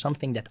singing were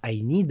something that I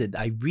needed.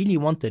 I really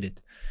wanted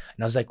it.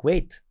 And I was like,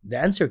 wait, the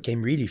answer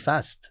came really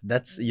fast.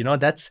 That's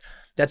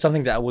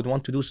something that I would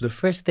want to do. So the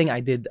first thing I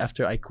did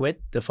after I quit,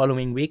 the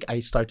following week, I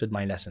started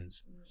my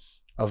lessons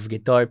of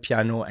guitar,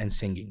 piano, and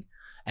singing.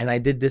 And I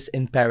did this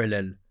in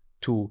parallel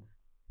to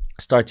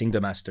starting the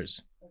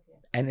master's.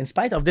 And in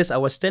spite of this, I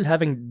was still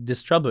having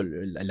this trouble,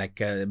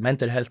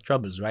 mental health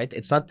troubles, right?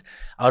 It's not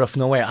out of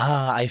nowhere,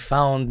 I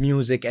found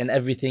music and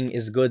everything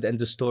is good and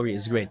the story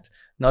is great.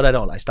 Not at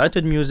all. I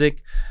started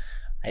music,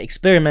 I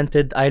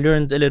experimented, I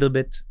learned a little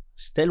bit,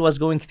 still was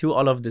going through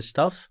all of this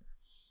stuff.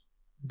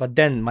 But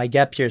then my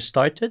gap year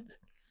started.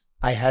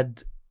 I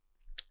had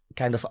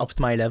kind of upped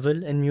my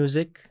level in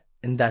music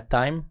in that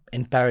time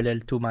in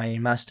parallel to my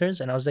master's.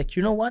 And I was like,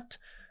 you know what?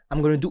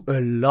 I'm going to do a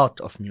lot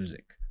of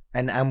music.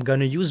 And I'm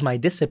going to use my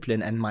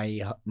discipline and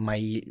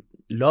my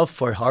love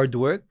for hard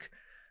work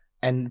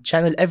and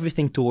channel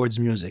everything towards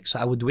music. So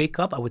I would wake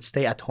up, I would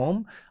stay at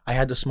home. I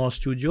had a small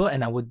studio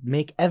and I would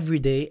make every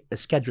day a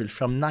schedule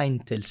from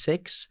 9 till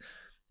 6,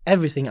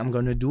 everything I'm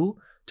going to do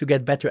to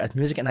get better at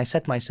music. And I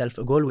set myself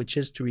a goal, which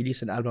is to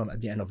release an album at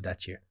the end of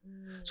that year.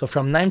 So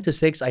from 9 to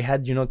 6, I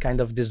had, kind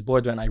of this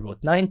board when I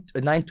wrote 9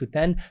 to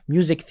 10,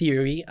 music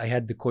theory. I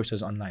had the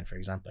courses online, for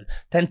example.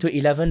 10 to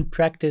 11,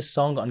 practice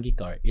song on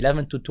guitar.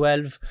 11 to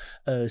 12,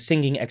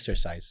 singing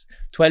exercise.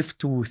 12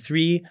 to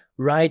 3,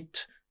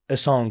 write a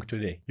song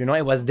today.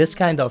 It was this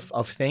kind of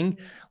thing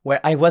where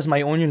I was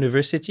my own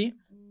university.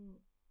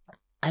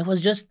 I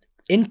was just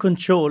in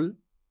control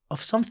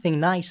of something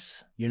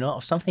nice,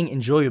 of something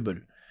enjoyable.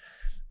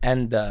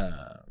 And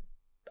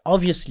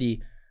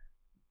obviously,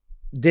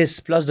 this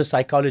plus the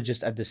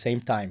psychologist at the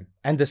same time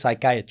and the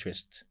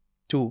psychiatrist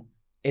too,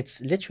 it's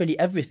literally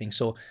everything.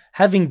 So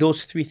having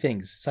those three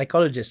things,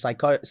 psychologist,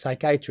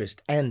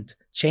 psychiatrist, and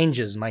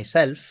changes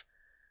myself,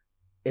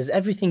 is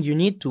everything you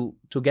need to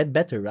get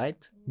better,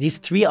 right? These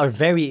three are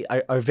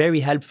very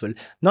helpful.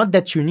 Not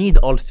that you need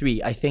all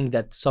three. I think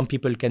that some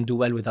people can do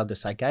well without the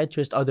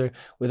psychiatrist, other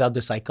without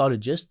the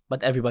psychologist,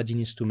 but everybody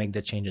needs to make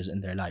the changes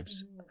in their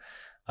lives.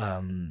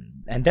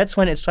 And that's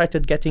when it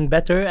started getting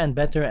better and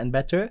better and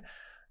better.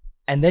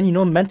 And then,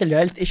 mental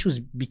health issues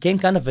became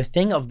kind of a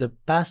thing of the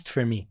past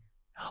for me.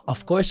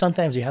 Of course,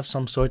 sometimes you have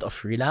some sort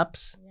of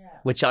relapse,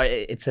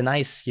 it's a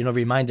nice,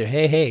 reminder.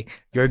 Hey,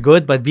 you're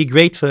good, but be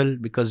grateful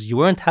because you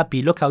weren't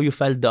happy. Look how you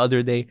felt the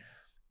other day,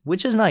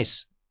 which is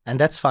nice. And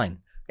that's fine.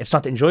 It's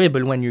not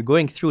enjoyable when you're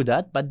going through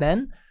that, but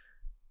then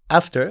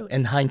after,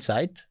 in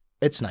hindsight,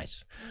 it's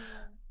nice.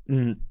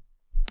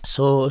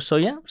 So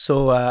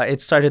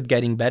it started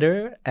getting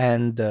better,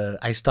 and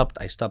I stopped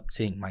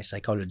seeing my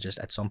psychologist.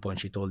 At some point,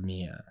 she told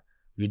me,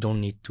 you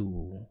don't need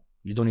to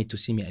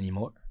see me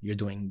anymore. You're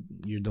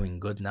doing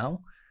good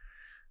now.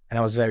 And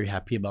I was very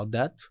happy about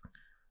that.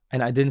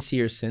 And I didn't see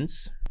her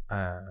since.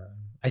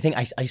 I think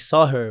I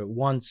saw her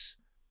once,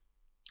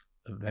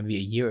 maybe a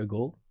year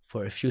ago,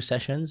 for a few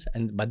sessions,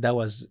 but that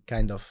was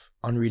kind of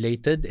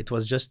unrelated. It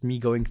was just me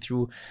going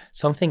through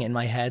something in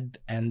my head,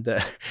 and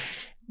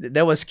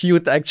that was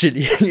cute,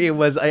 actually. It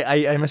was.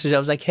 I messaged her. I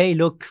was like, "Hey,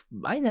 look,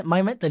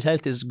 my mental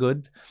health is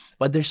good,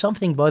 but there's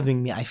something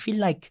bothering me. I feel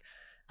like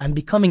I'm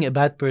becoming a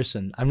bad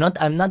person. I'm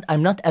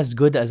not as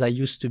good as I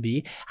used to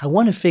be. I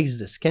want to fix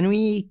this. Can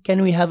we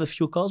have a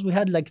few calls?" We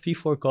had like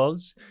 3-4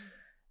 calls,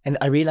 and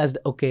I realized,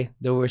 okay,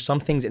 there were some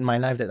things in my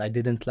life that I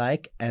didn't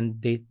like,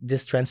 and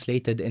this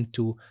translated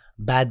into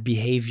bad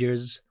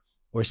behaviors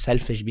or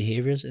selfish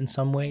behaviors in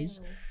some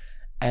ways.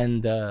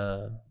 And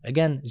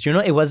again,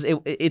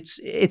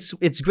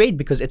 it's great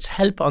because it's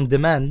help on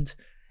demand,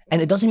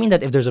 and it doesn't mean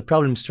that if there's a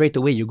problem straight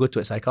away you go to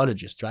a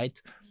psychologist, right?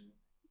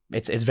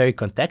 It's very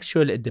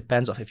contextual. It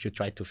depends on if you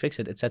try to fix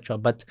it, etc.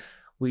 But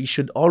we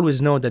should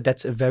always know that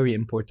that's a very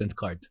important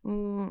card.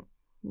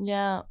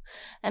 Yeah,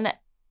 and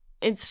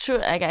it's true.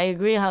 Like, I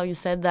agree how you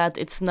said that.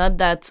 It's not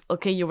that,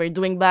 okay, you were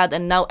doing bad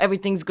and now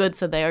everything's good,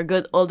 so they are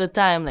good all the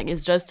time. Like,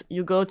 it's just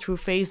you go through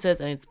phases,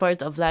 and it's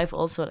part of life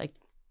also. Like,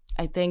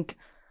 I think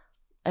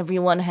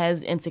everyone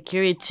has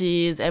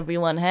insecurities,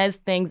 everyone has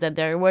things that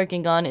they're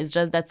working on. It's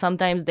just that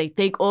sometimes they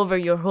take over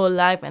your whole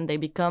life and they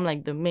become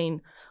like the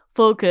main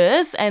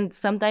focus. And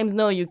sometimes,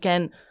 no, you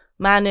can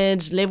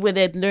manage, live with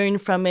it, learn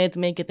from it,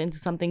 make it into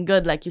something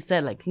good, like you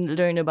said, like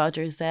learn about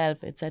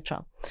yourself,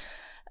 etc.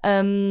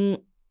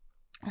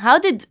 How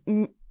did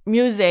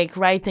music,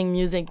 writing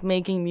music,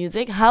 making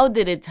music, how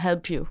did it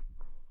help you?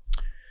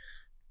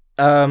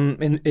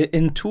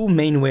 In two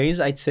main ways,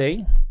 I'd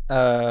say.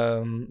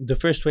 The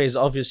first way is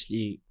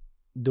obviously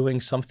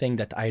doing something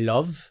that I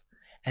love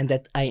and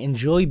that I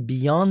enjoy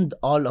beyond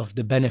all of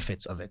the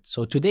benefits of it.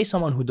 So today,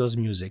 someone who does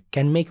music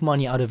can make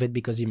money out of it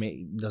because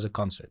he does a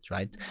concert,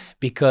 right?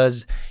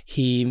 Because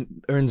he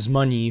earns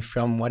money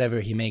from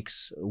whatever he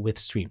makes with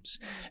streams.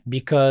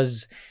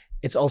 Because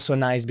it's also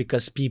nice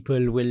because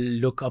people will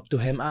look up to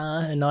him,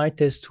 an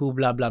artist who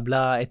blah, blah,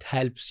 blah. It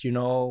helps,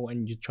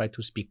 when you try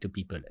to speak to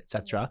people,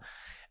 etc.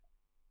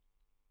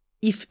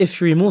 If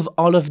you remove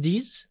all of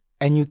these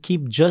and you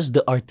keep just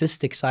the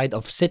artistic side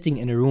of sitting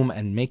in a room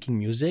and making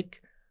music,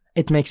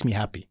 it makes me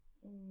happy.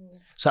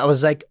 So I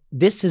was like,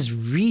 this is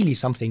really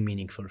something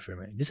meaningful for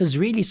me. This is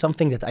really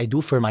something that I do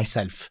for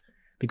myself.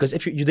 Because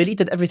if you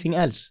deleted everything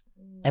else,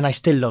 and I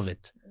still love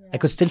it. I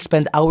could still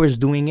spend hours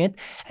doing it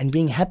and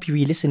being happy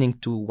re-listening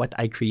to what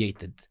I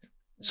created.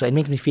 So it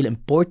makes me feel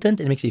important.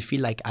 It makes me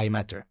feel like I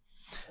matter.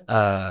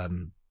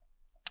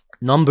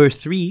 Number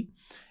 3,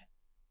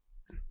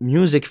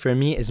 music for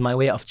me is my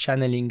way of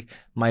channeling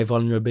my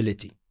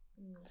vulnerability.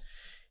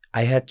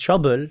 I had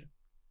trouble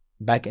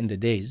back in the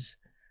days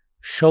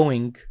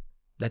showing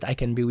that I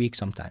can be weak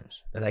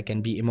sometimes, that I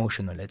can be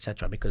emotional,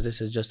 etc. Because this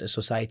is just a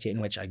society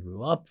in which I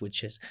grew up,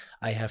 which is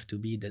I have to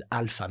be the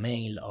alpha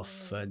male of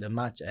the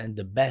match and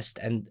the best,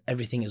 and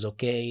everything is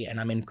okay,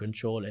 and I'm in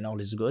control, and all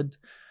is good.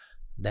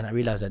 Then I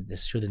realized that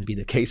this shouldn't be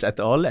the case at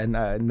all, and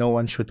no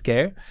one should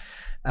care.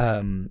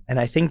 And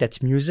I think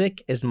that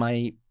music is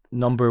my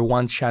number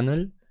 1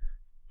 channel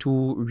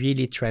to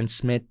really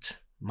transmit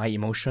my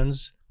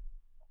emotions,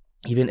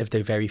 even if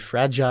they're very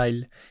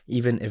fragile,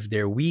 even if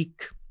they're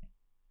weak.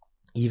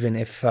 Even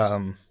if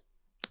how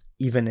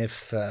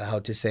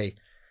to say,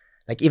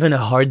 like even a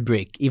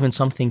heartbreak, even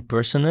something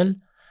personal,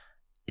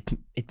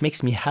 it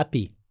makes me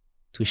happy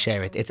to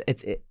share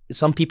it.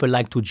 Some people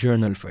like to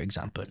journal, for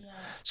example.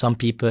 Some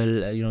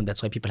people,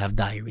 that's why people have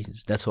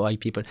diaries. That's why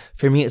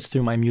for me, it's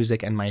through my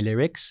music and my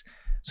lyrics.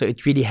 So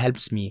it really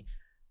helps me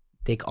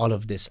take all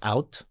of this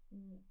out.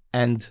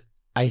 And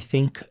I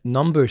think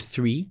number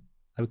 3,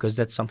 because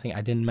that's something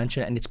I didn't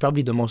mention, and it's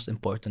probably the most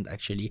important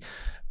actually.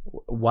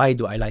 Why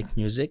do I like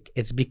music?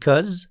 It's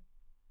because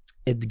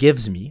it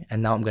gives me,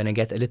 and now I'm going to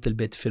get a little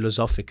bit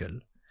philosophical,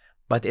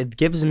 but it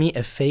gives me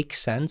a fake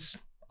sense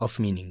of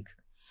meaning.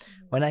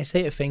 When I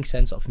say a fake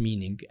sense of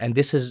meaning, and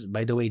this is,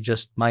 by the way,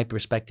 just my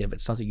perspective,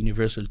 it's not a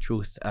universal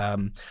truth,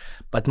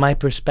 but my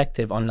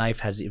perspective on life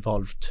has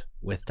evolved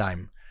with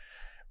time,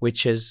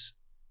 which is,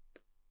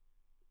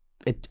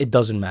 it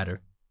doesn't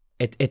matter.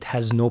 It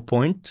has no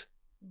point.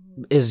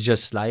 It's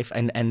just life.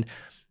 And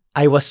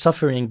I was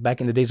suffering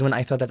back in the days when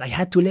I thought that I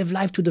had to live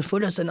life to the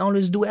fullest and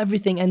always do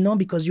everything. And no,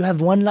 because you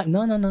have one life.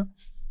 No.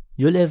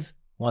 You live.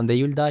 One day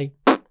you'll die.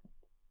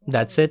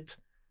 That's it.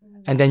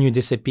 And then you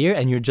disappear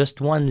and you're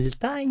just one little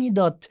tiny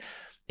dot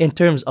in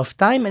terms of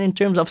time and in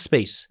terms of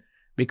space.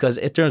 Because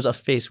in terms of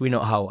space, we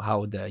know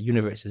how the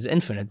universe is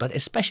infinite, but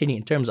especially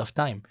in terms of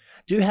time.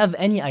 Do you have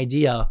any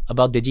idea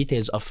about the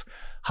details of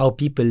how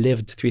people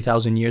lived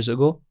 3,000 years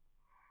ago?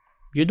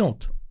 You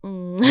don't.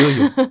 Do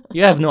you?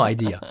 You have no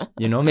idea.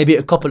 Maybe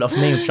a couple of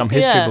names from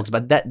history books,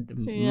 but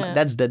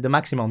that's the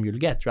maximum you'll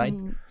get, right?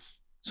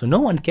 So no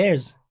one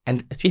cares.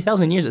 And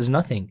 3,000 years is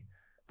nothing.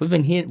 We've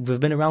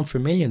been around for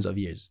millions of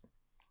years.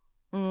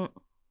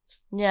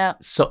 Yeah.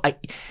 So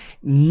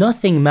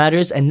nothing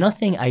matters and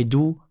nothing I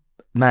do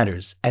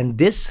matters. And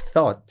this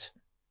thought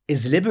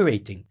is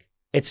liberating.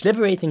 It's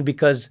liberating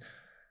because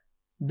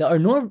there are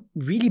no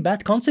really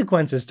bad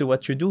consequences to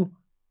what you do.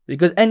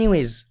 Because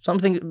anyways,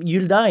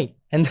 you'll die.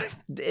 And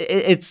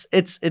it's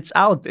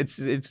out.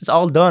 It's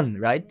all done,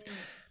 right?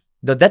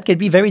 That can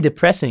be very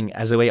depressing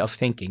as a way of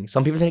thinking.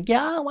 Some people think,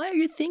 yeah, why are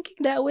you thinking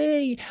that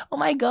way? Oh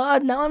my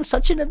God, now I'm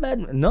such in a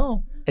bad...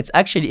 No, it's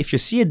actually, if you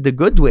see it the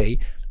good way,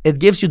 it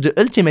gives you the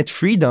ultimate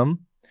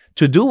freedom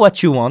to do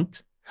what you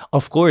want,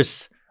 of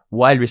course,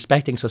 while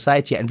respecting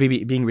society and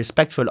being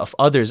respectful of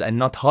others and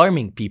not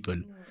harming people.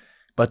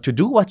 But to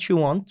do what you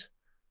want,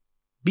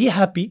 be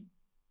happy,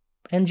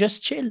 and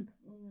just chill.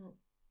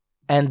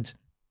 And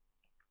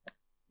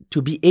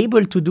to be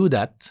able to do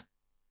that,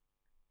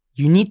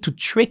 you need to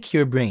trick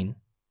your brain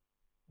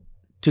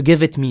to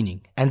give it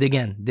meaning. And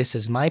again, this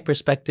is my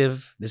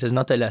perspective. This is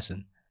not a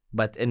lesson.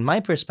 But in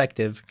my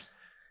perspective,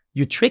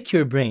 you trick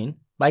your brain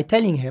by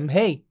telling him,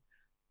 hey,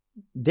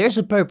 there's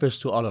a purpose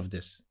to all of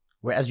this.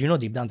 Whereas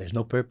deep down, there's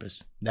no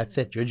purpose. That's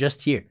it. You're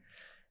just here.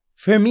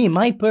 For me,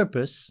 my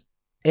purpose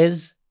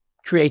is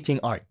creating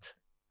art.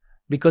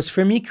 Because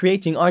for me,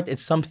 creating art is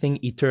something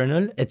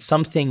eternal. It's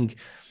something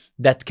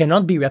that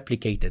cannot be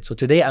replicated. So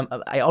today,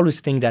 I always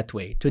think that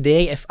way.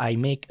 Today, if I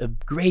make a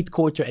great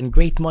quarter and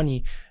great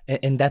money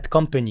in that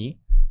company,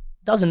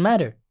 doesn't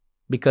matter.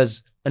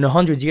 Because in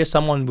 100 years,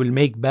 someone will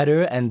make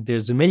better and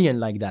there's a million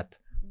like that.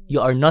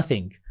 You are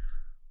nothing.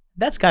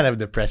 That's kind of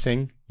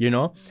depressing,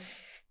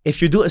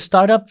 If you do a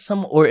startup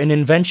or an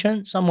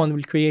invention, someone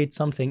will create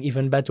something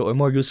even better or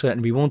more useful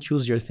and we won't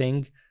use your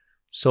thing.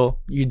 So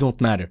you don't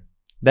matter.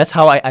 That's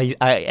how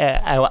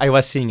I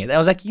was seeing it. I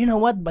was like, you know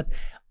what? But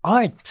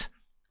art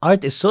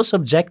is so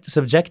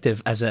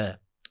subjective as a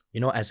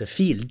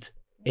field.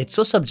 It's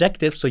so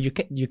subjective, so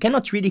you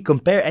cannot really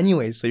compare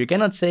anyway. So you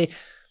cannot say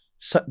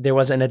there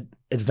was an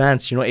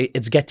advance.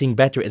 It's getting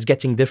better. It's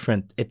getting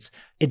different.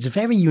 It's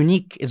very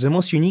unique. It's the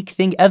most unique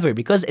thing ever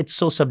because it's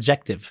so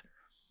subjective.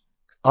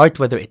 Art,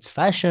 whether it's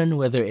fashion,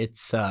 whether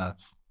it's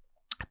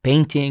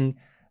painting,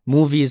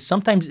 movies,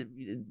 sometimes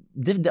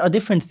there are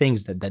different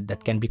things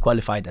that can be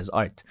qualified as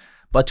art.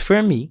 But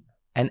for me,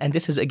 and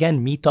this is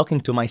again me talking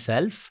to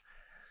myself,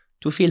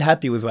 to feel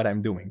happy with what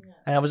I'm doing.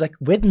 And I was like,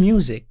 with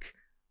music,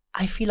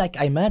 I feel like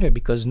I matter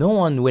because no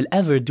one will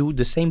ever do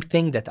the same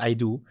thing that I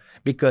do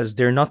because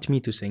they're not me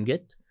to sing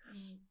it.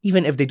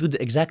 Even if they do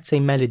the exact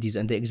same melodies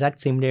and the exact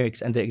same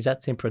lyrics and the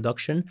exact same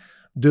production,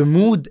 the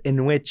mood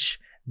in which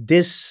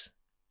this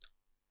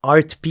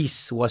art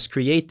piece was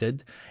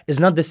created is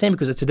not the same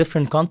because it's a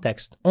different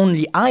context.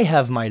 Only I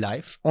have my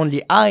life.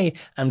 Only I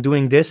am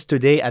doing this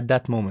today at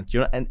that moment.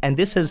 And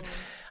this is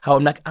how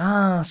I'm like,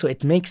 so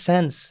it makes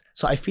sense.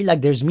 So I feel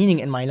like there's meaning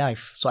in my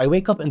life. So I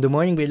wake up in the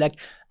morning, be like,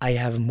 I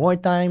have more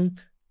time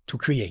to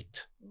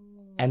create.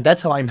 And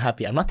that's how I'm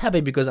happy. I'm not happy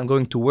because I'm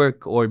going to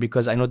work or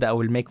because I know that I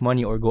will make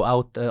money or go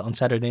out on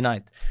Saturday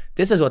night.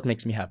 This is what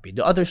makes me happy.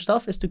 The other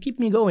stuff is to keep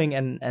me going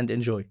and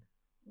enjoy.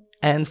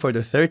 And for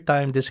the third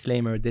time,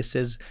 disclaimer, this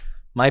is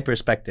my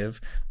perspective.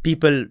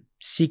 People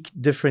seek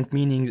different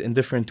meanings in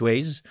different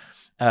ways.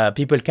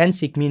 People can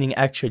seek meaning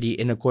actually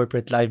in a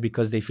corporate life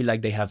because they feel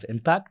like they have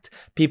impact.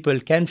 People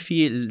can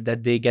feel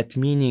that they get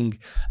meaning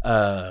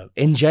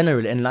in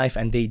general in life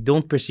and they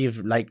don't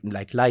perceive like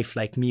life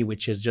like me,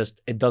 which is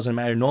just, it doesn't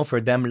matter. No,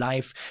 for them,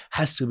 life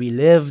has to be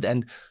lived.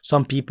 And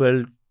some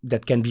people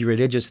that can be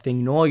religious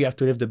think, no, you have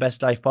to live the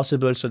best life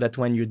possible so that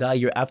when you die,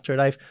 your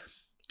afterlife.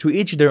 To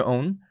each their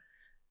own.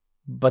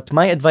 But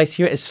my advice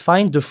here is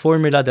find the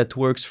formula that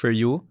works for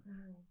you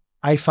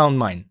I found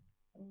mine,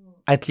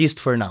 at least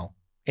for now.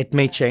 It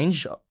may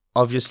change,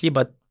 obviously,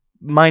 but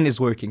mine is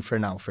working for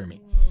now for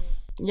me.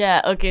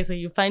 Yeah, okay, so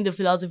you find the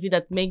philosophy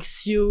that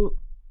brings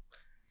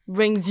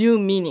you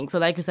meaning. So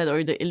like you said,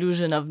 or the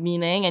illusion of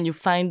meaning, and you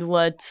find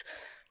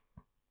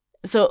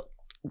so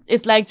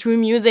it's like through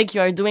music, you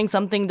are doing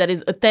something that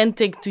is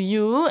authentic to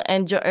you,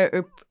 and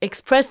you're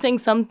expressing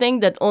something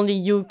that only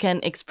you can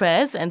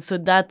express. And so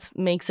that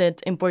makes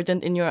it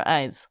important in your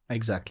eyes.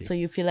 Exactly. So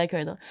you feel like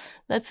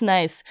that's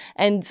nice.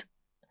 And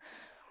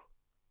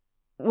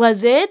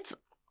was it,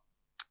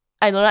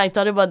 I don't know, I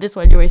thought about this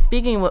while you were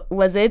speaking,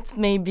 was it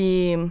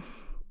maybe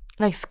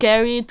like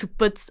scary to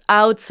put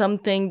out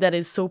something that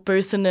is so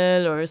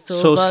personal or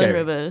so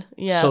vulnerable?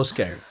 Scary. Yeah.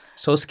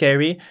 So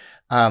scary.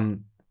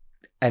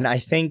 And I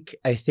think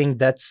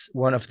that's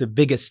one of the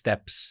biggest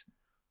steps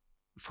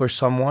for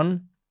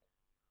someone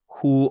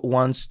who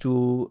wants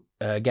to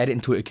get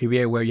into a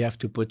career where you have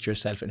to put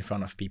yourself in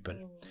front of people.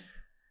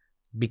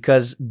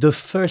 Because the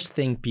first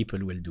thing people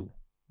will do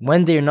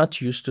when they're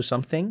not used to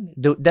something,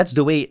 that's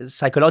the way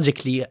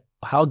psychologically,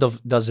 how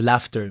does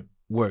laughter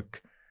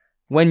work?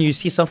 When you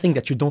see something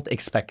that you don't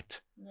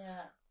expect.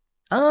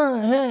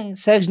 Hey,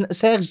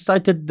 Serge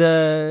started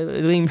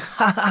doing,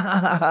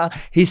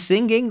 he's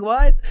singing,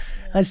 what?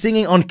 He's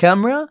singing on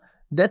camera?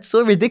 That's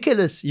so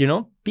ridiculous, you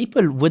know?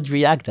 People would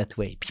react that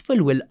way.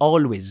 People will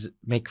always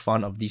make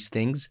fun of these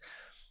things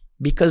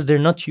because they're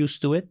not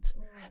used to it,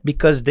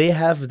 because they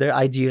have their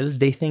ideals.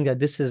 They think that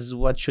this is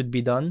what should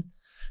be done.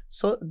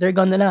 So they're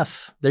gonna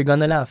laugh.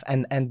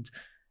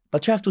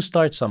 But you have to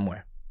start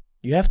somewhere.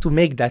 You have to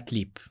make that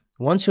leap.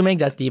 Once you make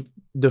that leap,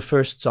 the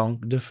first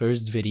song, the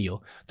first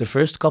video, the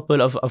first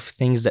couple of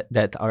things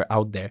that are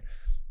out there,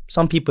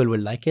 some people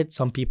will like it,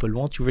 some people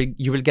won't.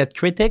 You will get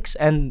critics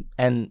and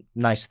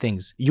nice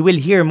things. You will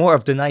hear more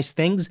of the nice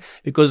things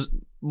because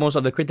most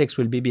of the critics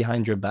will be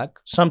behind your back.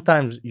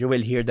 Sometimes you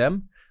will hear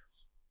them.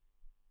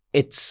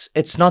 It's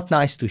not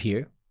nice to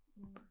hear,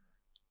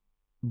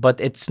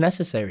 but it's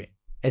necessary.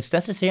 It's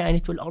necessary and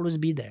it will always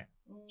be there.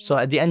 So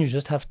at the end, you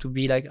just have to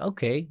be like,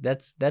 okay,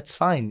 that's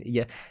fine.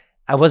 Yeah.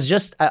 I was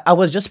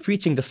just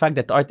preaching the fact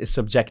that art is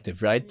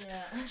subjective, right?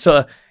 Yeah.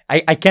 So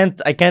I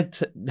can't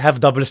have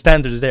double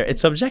standards there.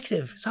 It's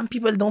subjective. Some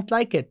people don't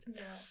like it.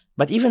 Yeah.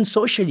 But even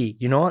socially,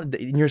 you know,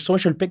 in your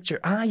social picture,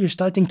 you're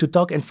starting to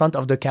talk in front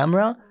of the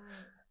camera.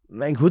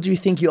 Like, who do you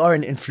think you are,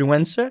 an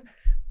influencer?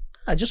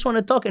 I just want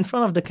to talk in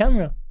front of the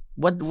camera.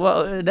 What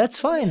that's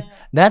fine. Yeah.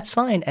 That's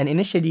fine. And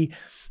initially,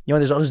 you know,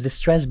 there's always this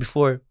stress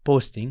before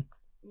posting.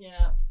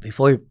 Yeah.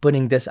 Before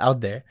putting this out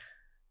there.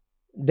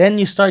 Then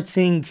you start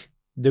seeing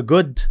the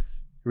good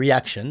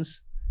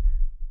reactions.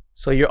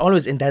 So you're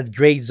always in that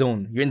gray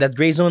zone. You're in that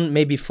gray zone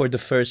maybe for the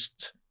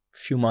first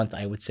few months,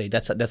 I would say.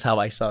 That's how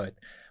I saw it.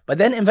 But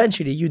then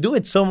eventually you do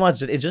it so much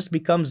that it just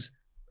becomes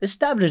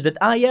established that,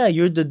 yeah,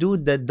 you're the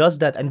dude that does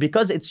that. And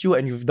because it's you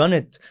and you've done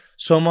it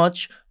so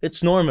much,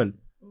 it's normal.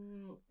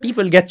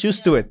 People get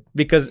used to it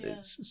because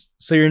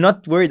so you're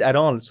not worried at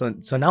all.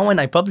 So now when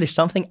I publish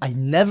something, I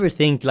never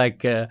think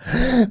like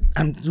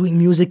I'm doing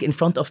music in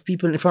front of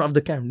people, in front of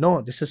the camera.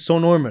 No, this is so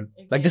normal.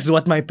 Okay. Like this is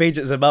what my page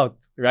is about,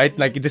 right?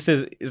 Like this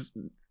is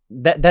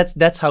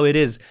that's how it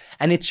is.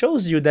 And it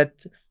shows you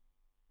that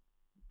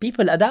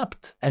people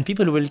adapt and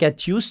people will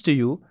get used to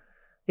you.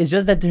 It's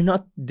just that they're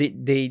not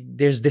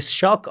there's this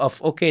shock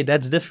of, okay,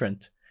 that's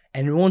different.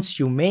 And once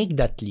you make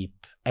that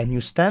leap and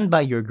you stand by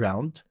your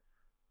ground,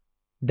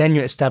 then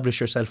you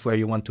establish yourself where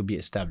you want to be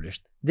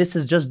established. This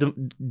is just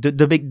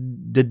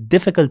the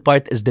difficult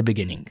part is the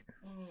beginning.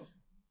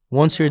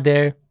 Once you're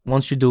there,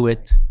 once you do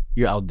it,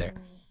 you're out there.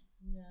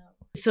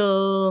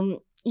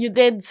 So you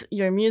did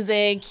your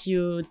music,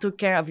 you took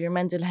care of your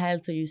mental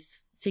health, so you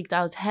seeked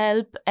out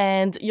help,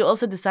 and you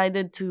also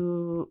decided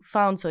to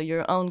found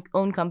your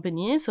own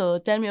company. So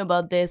tell me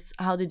about this.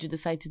 How did you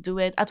decide to do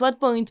it? At what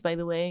point, by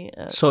the way?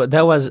 So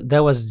that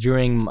was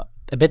during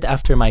a bit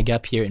after my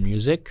gap here in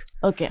music.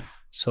 Okay.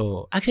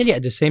 So actually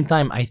at the same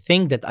time, I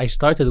think that I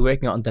started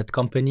working on that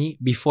company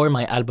before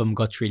my album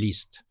got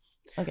released.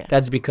 Okay.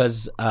 That's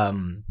because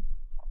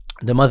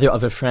the mother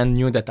of a friend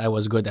knew that I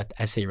was good at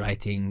essay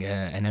writing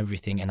and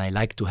everything, and I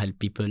like to help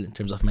people in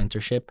terms of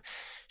mentorship.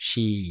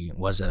 She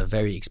was a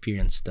very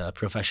experienced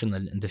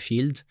professional in the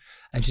field,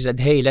 and she said,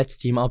 hey, let's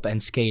team up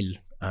and scale,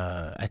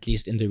 at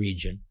least in the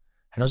region.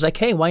 And I was like,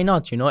 hey, why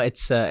not? You know,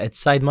 it's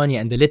side money,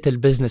 and the little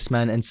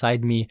businessman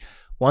inside me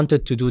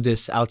wanted to do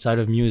this outside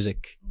of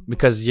music.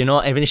 Because, you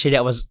know, initially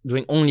I was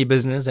doing only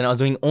business and I was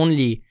doing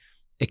only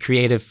a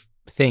creative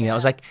thing. And I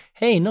was like,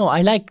 hey, no,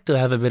 I like to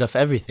have a bit of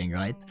everything,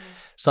 right?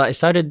 So I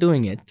started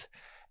doing it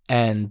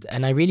and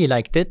I really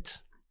liked it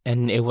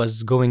and it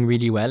was going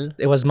really well.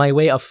 It was my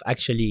way of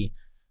actually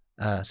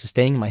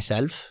sustaining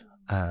myself,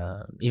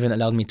 even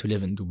allowed me to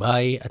live in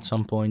Dubai at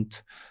some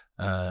point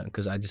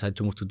because I decided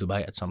to move to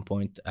Dubai at some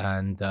point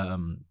and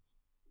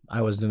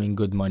I was doing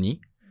good money.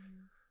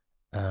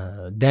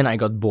 Then I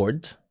got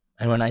bored.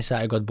 And when I say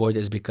I got bored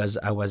is because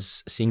I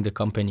was seeing the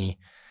company.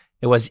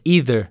 It was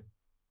either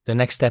the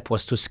next step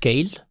was to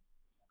scale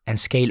and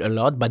scale a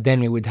lot, but then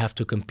we would have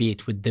to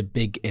compete with the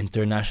big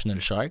international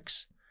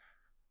sharks,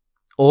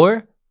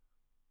 or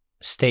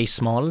stay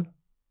small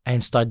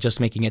and start just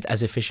making it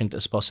as efficient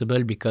as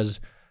possible, because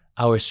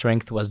our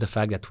strength was the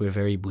fact that we're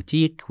very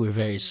boutique, we're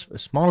very a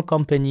small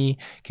company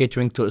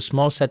catering to a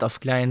small set of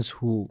clients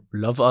who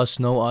love us,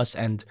 know us,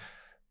 and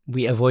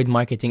we avoid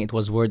marketing. It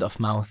was word of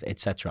mouth,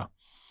 etc.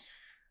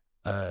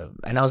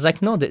 And I was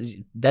like, no,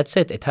 that's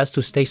it. It has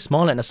to stay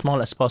small and as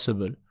small as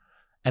possible.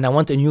 And I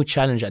want a new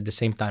challenge at the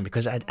same time,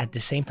 because at the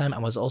same time, I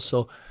was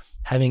also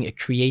having a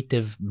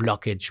creative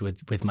blockage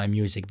with my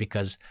music,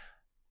 because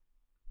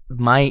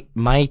my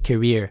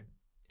career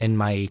in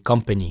my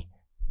company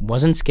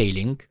wasn't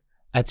scaling.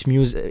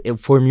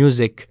 For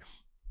music,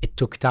 it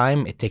took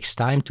time. It takes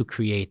time to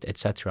create,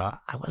 etc.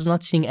 I was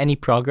not seeing any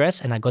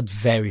progress, and I got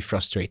very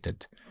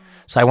frustrated.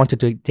 So I wanted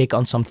to take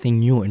on something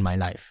new in my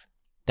life.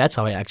 That's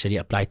how I actually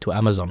applied to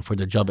Amazon for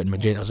the job in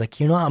Madrid. I was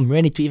like, I'm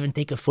ready to even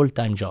take a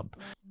full-time job.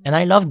 And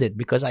I loved it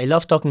because I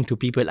love talking to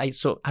people.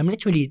 So I'm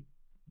literally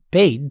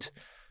paid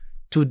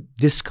to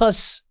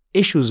discuss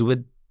issues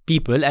with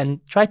people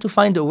and try to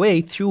find a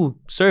way through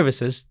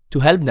services to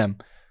help them.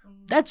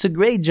 That's a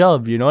great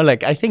job,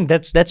 like I think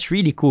that's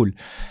really cool.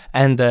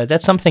 And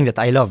that's something that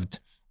I loved.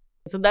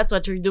 So that's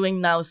what you're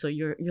doing now. So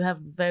you have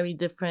very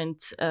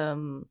different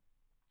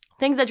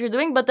things that you're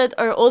doing, but that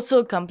are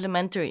also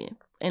complementary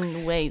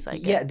in ways, I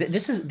guess. Yeah,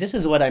 this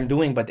is what I'm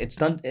doing, but it's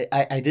not.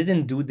 I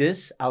didn't do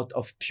this out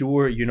of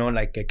pure,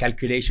 like a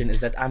calculation.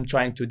 Is that I'm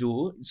trying to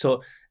do.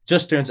 So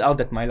just turns out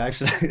that my life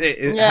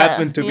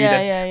happened to be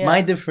that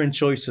my different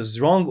choices,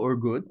 wrong or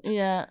good,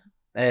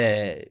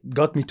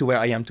 got me to where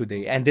I am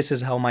today, and this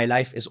is how my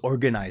life is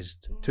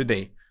organized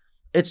today.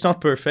 It's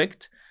not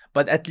perfect,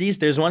 but at least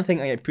there's one thing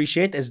I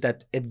appreciate, is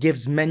that it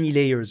gives many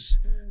layers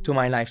to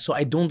my life, so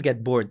I don't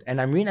get bored.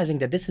 And I'm realizing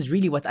that this is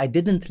really what I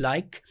didn't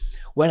like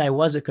when I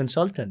was a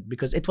consultant,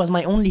 because it was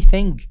my only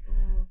thing,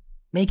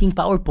 making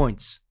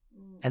PowerPoints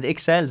and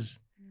Excels.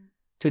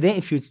 Today,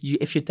 if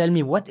you tell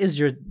me what is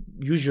your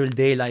usual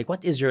day like,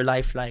 what is your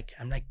life like,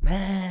 I'm like,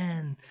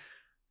 man,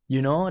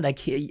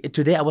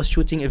 today I was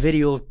shooting a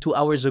video 2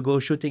 hours ago,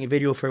 shooting a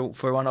video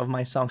for one of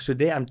my songs.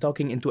 Today I'm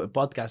talking into a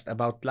podcast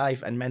about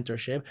life and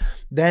mentorship.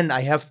 Then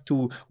I have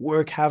to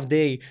work half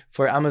day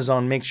for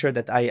Amazon, make sure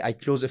that I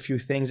close a few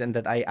things and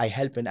that I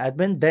help in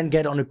admin, then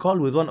get on a call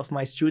with one of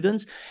my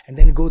students, and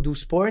then go do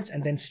sports,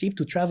 and then sleep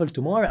to travel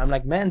tomorrow. I'm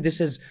like, man, this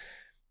is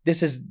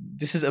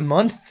a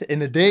month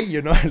in a day,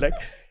 like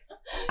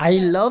I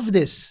love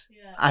this.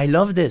 Yeah. I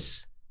love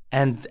this.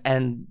 And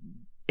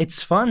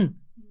it's fun.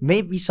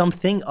 Maybe some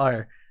things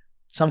are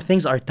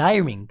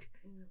tiring,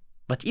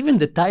 but even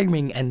the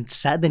tiring and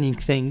saddening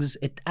things,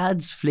 it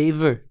adds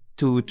flavor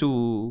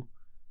to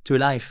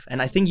life.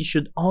 And I think you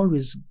should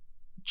always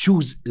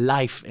choose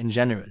life in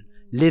general,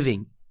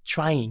 living,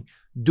 trying,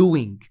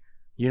 doing,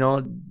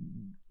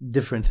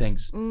 different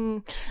things.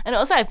 And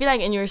also I feel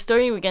like in your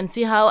story we can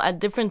see how at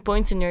different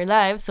points in your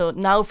life, so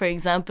now for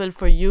example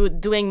for you,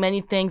 doing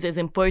many things is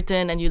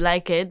important and you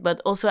like it,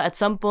 but also at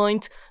some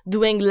point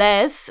doing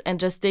less and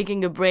just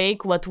taking a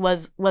break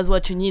was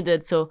what you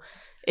needed. So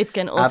it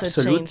can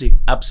also change.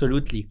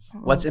 Absolutely.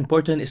 What's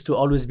important is to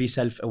always be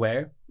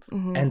self-aware,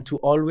 and to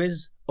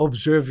always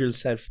observe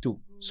yourself too.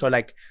 So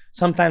like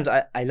sometimes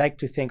I like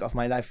to think of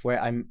my life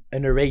where I'm a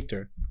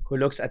narrator who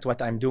looks at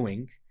what I'm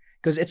doing,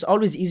 because it's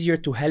always easier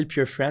to help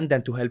your friend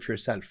than to help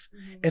yourself.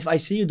 If I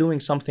see you doing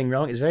something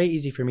wrong, it's very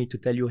easy for me to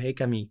tell you, hey,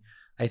 Camille,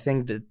 I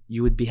think that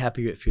you would be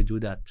happier if you do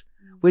that.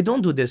 We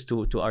don't do this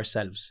to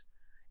ourselves.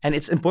 And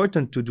it's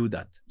important to do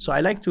that. So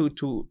I like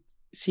to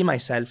see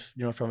myself,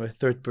 from a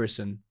third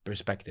person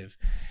perspective.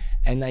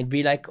 And I'd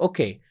be like,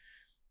 okay,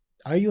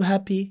 are you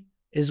happy?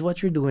 Is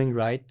what you're doing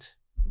right?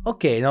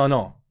 Okay,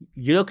 no.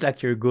 You look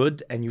like you're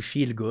good and you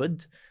feel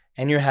good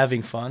and you're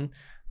having fun.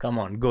 Come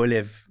on, go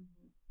live.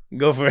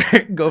 Go for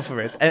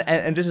it.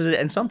 And this is it.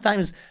 And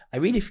sometimes I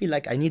really feel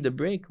like I need a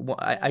break.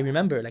 I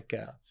remember like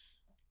a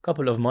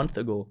couple of months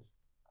ago,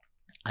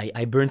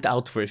 I burnt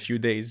out for a few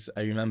days.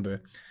 I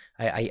remember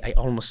I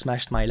almost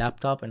smashed my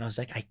laptop, and I was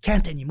like, I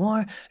can't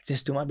anymore. This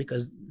is too much,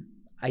 because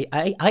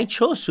I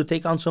chose to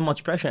take on so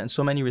much pressure and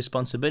so many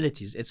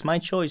responsibilities. It's my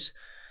choice,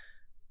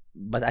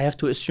 but I have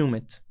to assume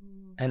it.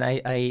 And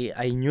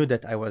I knew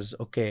that I was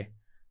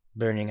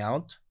burning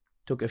out,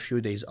 took a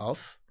few days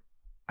off.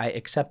 I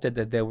accepted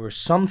that there were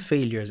some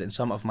failures in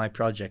some of my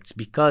projects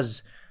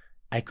because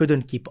I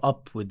couldn't keep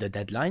up with the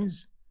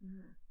deadlines.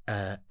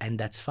 And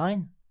that's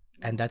fine.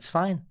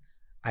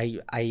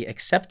 I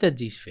accepted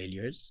these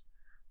failures.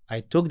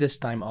 I took this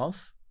time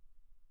off,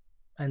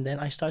 and then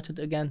I started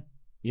again.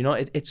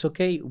 It's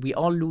okay. We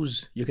all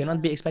lose. You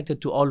cannot be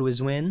expected to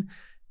always win.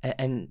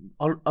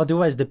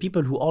 Otherwise, the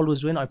people who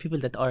always win are people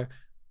that are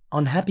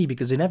unhappy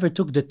because they never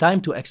took the time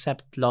to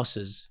accept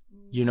losses,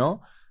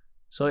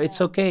 So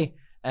it's okay.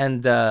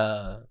 And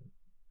now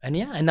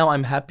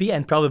I'm happy,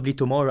 and probably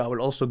tomorrow I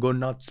will also go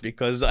nuts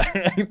because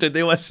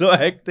today was so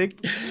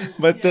hectic.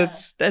 But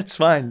that's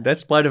fine.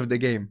 That's part of the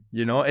game.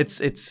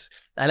 It's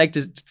I like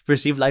to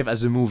perceive life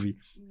as a movie.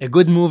 A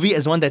good movie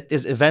is one that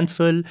is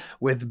eventful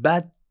with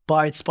bad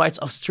parts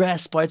of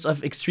stress, parts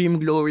of extreme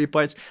glory,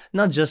 parts,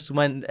 not just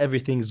when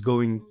everything's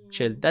going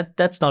chill.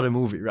 That's not a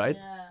movie, right?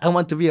 Yeah. I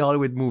want to be a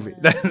Hollywood movie.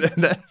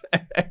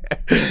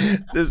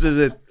 This is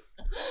it.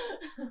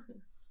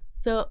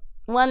 So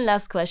one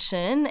last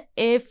question.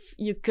 If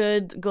you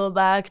could go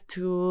back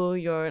to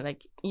your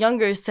like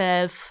younger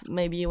self,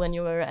 maybe when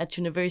you were at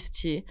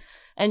university,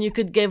 and you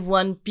could give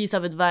one piece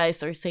of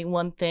advice or say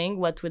one thing,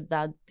 what would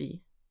that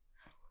be?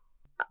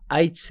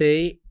 I'd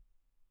say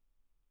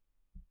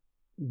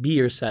be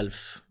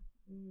yourself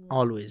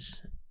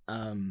always.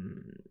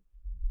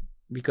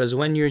 Because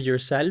when you're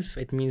yourself,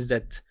 it means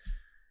that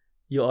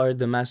you are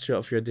the master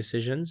of your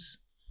decisions.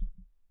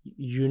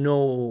 You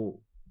know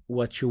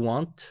what you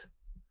want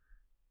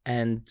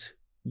and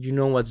you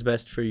know what's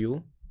best for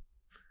you.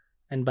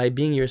 And by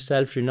being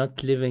yourself, you're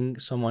not living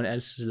someone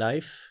else's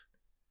life,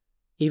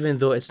 even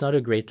though it's not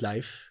a great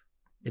life.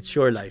 It's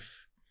your life.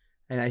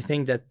 And I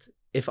think that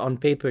if on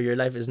paper your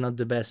life is not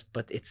the best,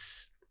 but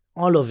it's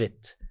all of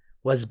it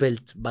was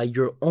built by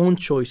your own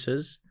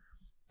choices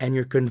and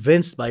you're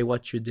convinced by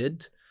what you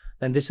did,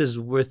 then this is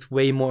worth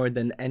way more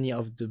than any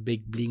of the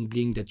big bling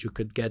bling that you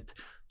could get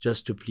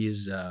just to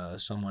please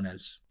someone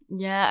else.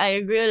 Yeah, I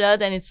agree a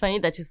lot. And it's funny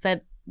that you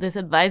said this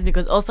advice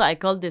because also I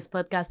called this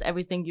podcast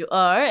Everything You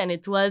Are, and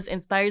it was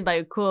inspired by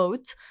a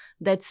quote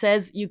that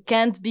says, you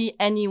can't be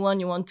anyone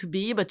you want to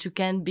be, but you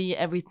can be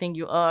everything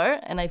you are.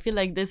 And I feel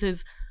like this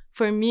is,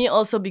 for me,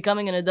 also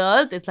becoming an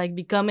adult. It's like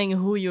becoming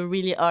who you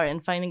really are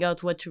and finding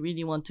out what you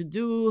really want to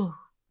do,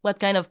 what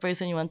kind of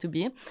person you want to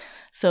be.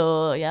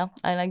 So yeah,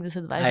 I like this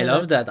advice. I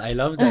love that.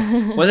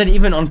 Wasn't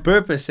even on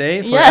purpose, for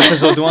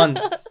episode 1.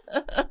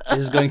 This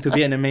is going to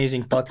be an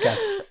amazing podcast.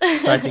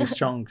 Starting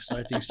strong.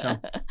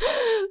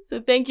 So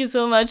thank you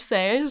so much,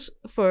 Serge,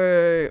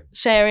 for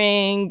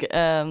sharing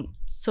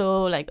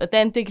so like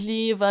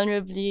authentically,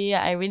 vulnerably.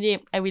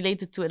 I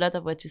related to a lot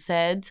of what you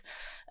said.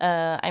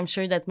 I'm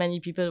sure that many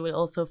people will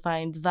also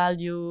find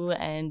value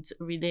and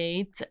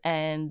relate.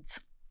 And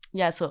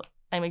yeah, so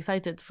I'm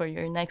excited for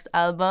your next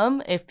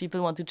album. If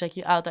people want to check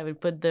you out, I will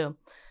put the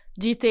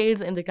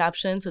details in the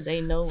caption so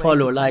they know.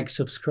 Follow, like,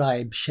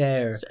 subscribe,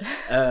 share,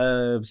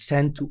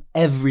 send to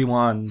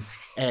everyone,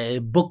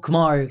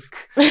 bookmark,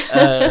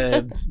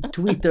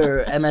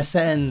 Twitter,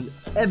 MSN,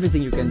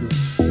 everything you can do.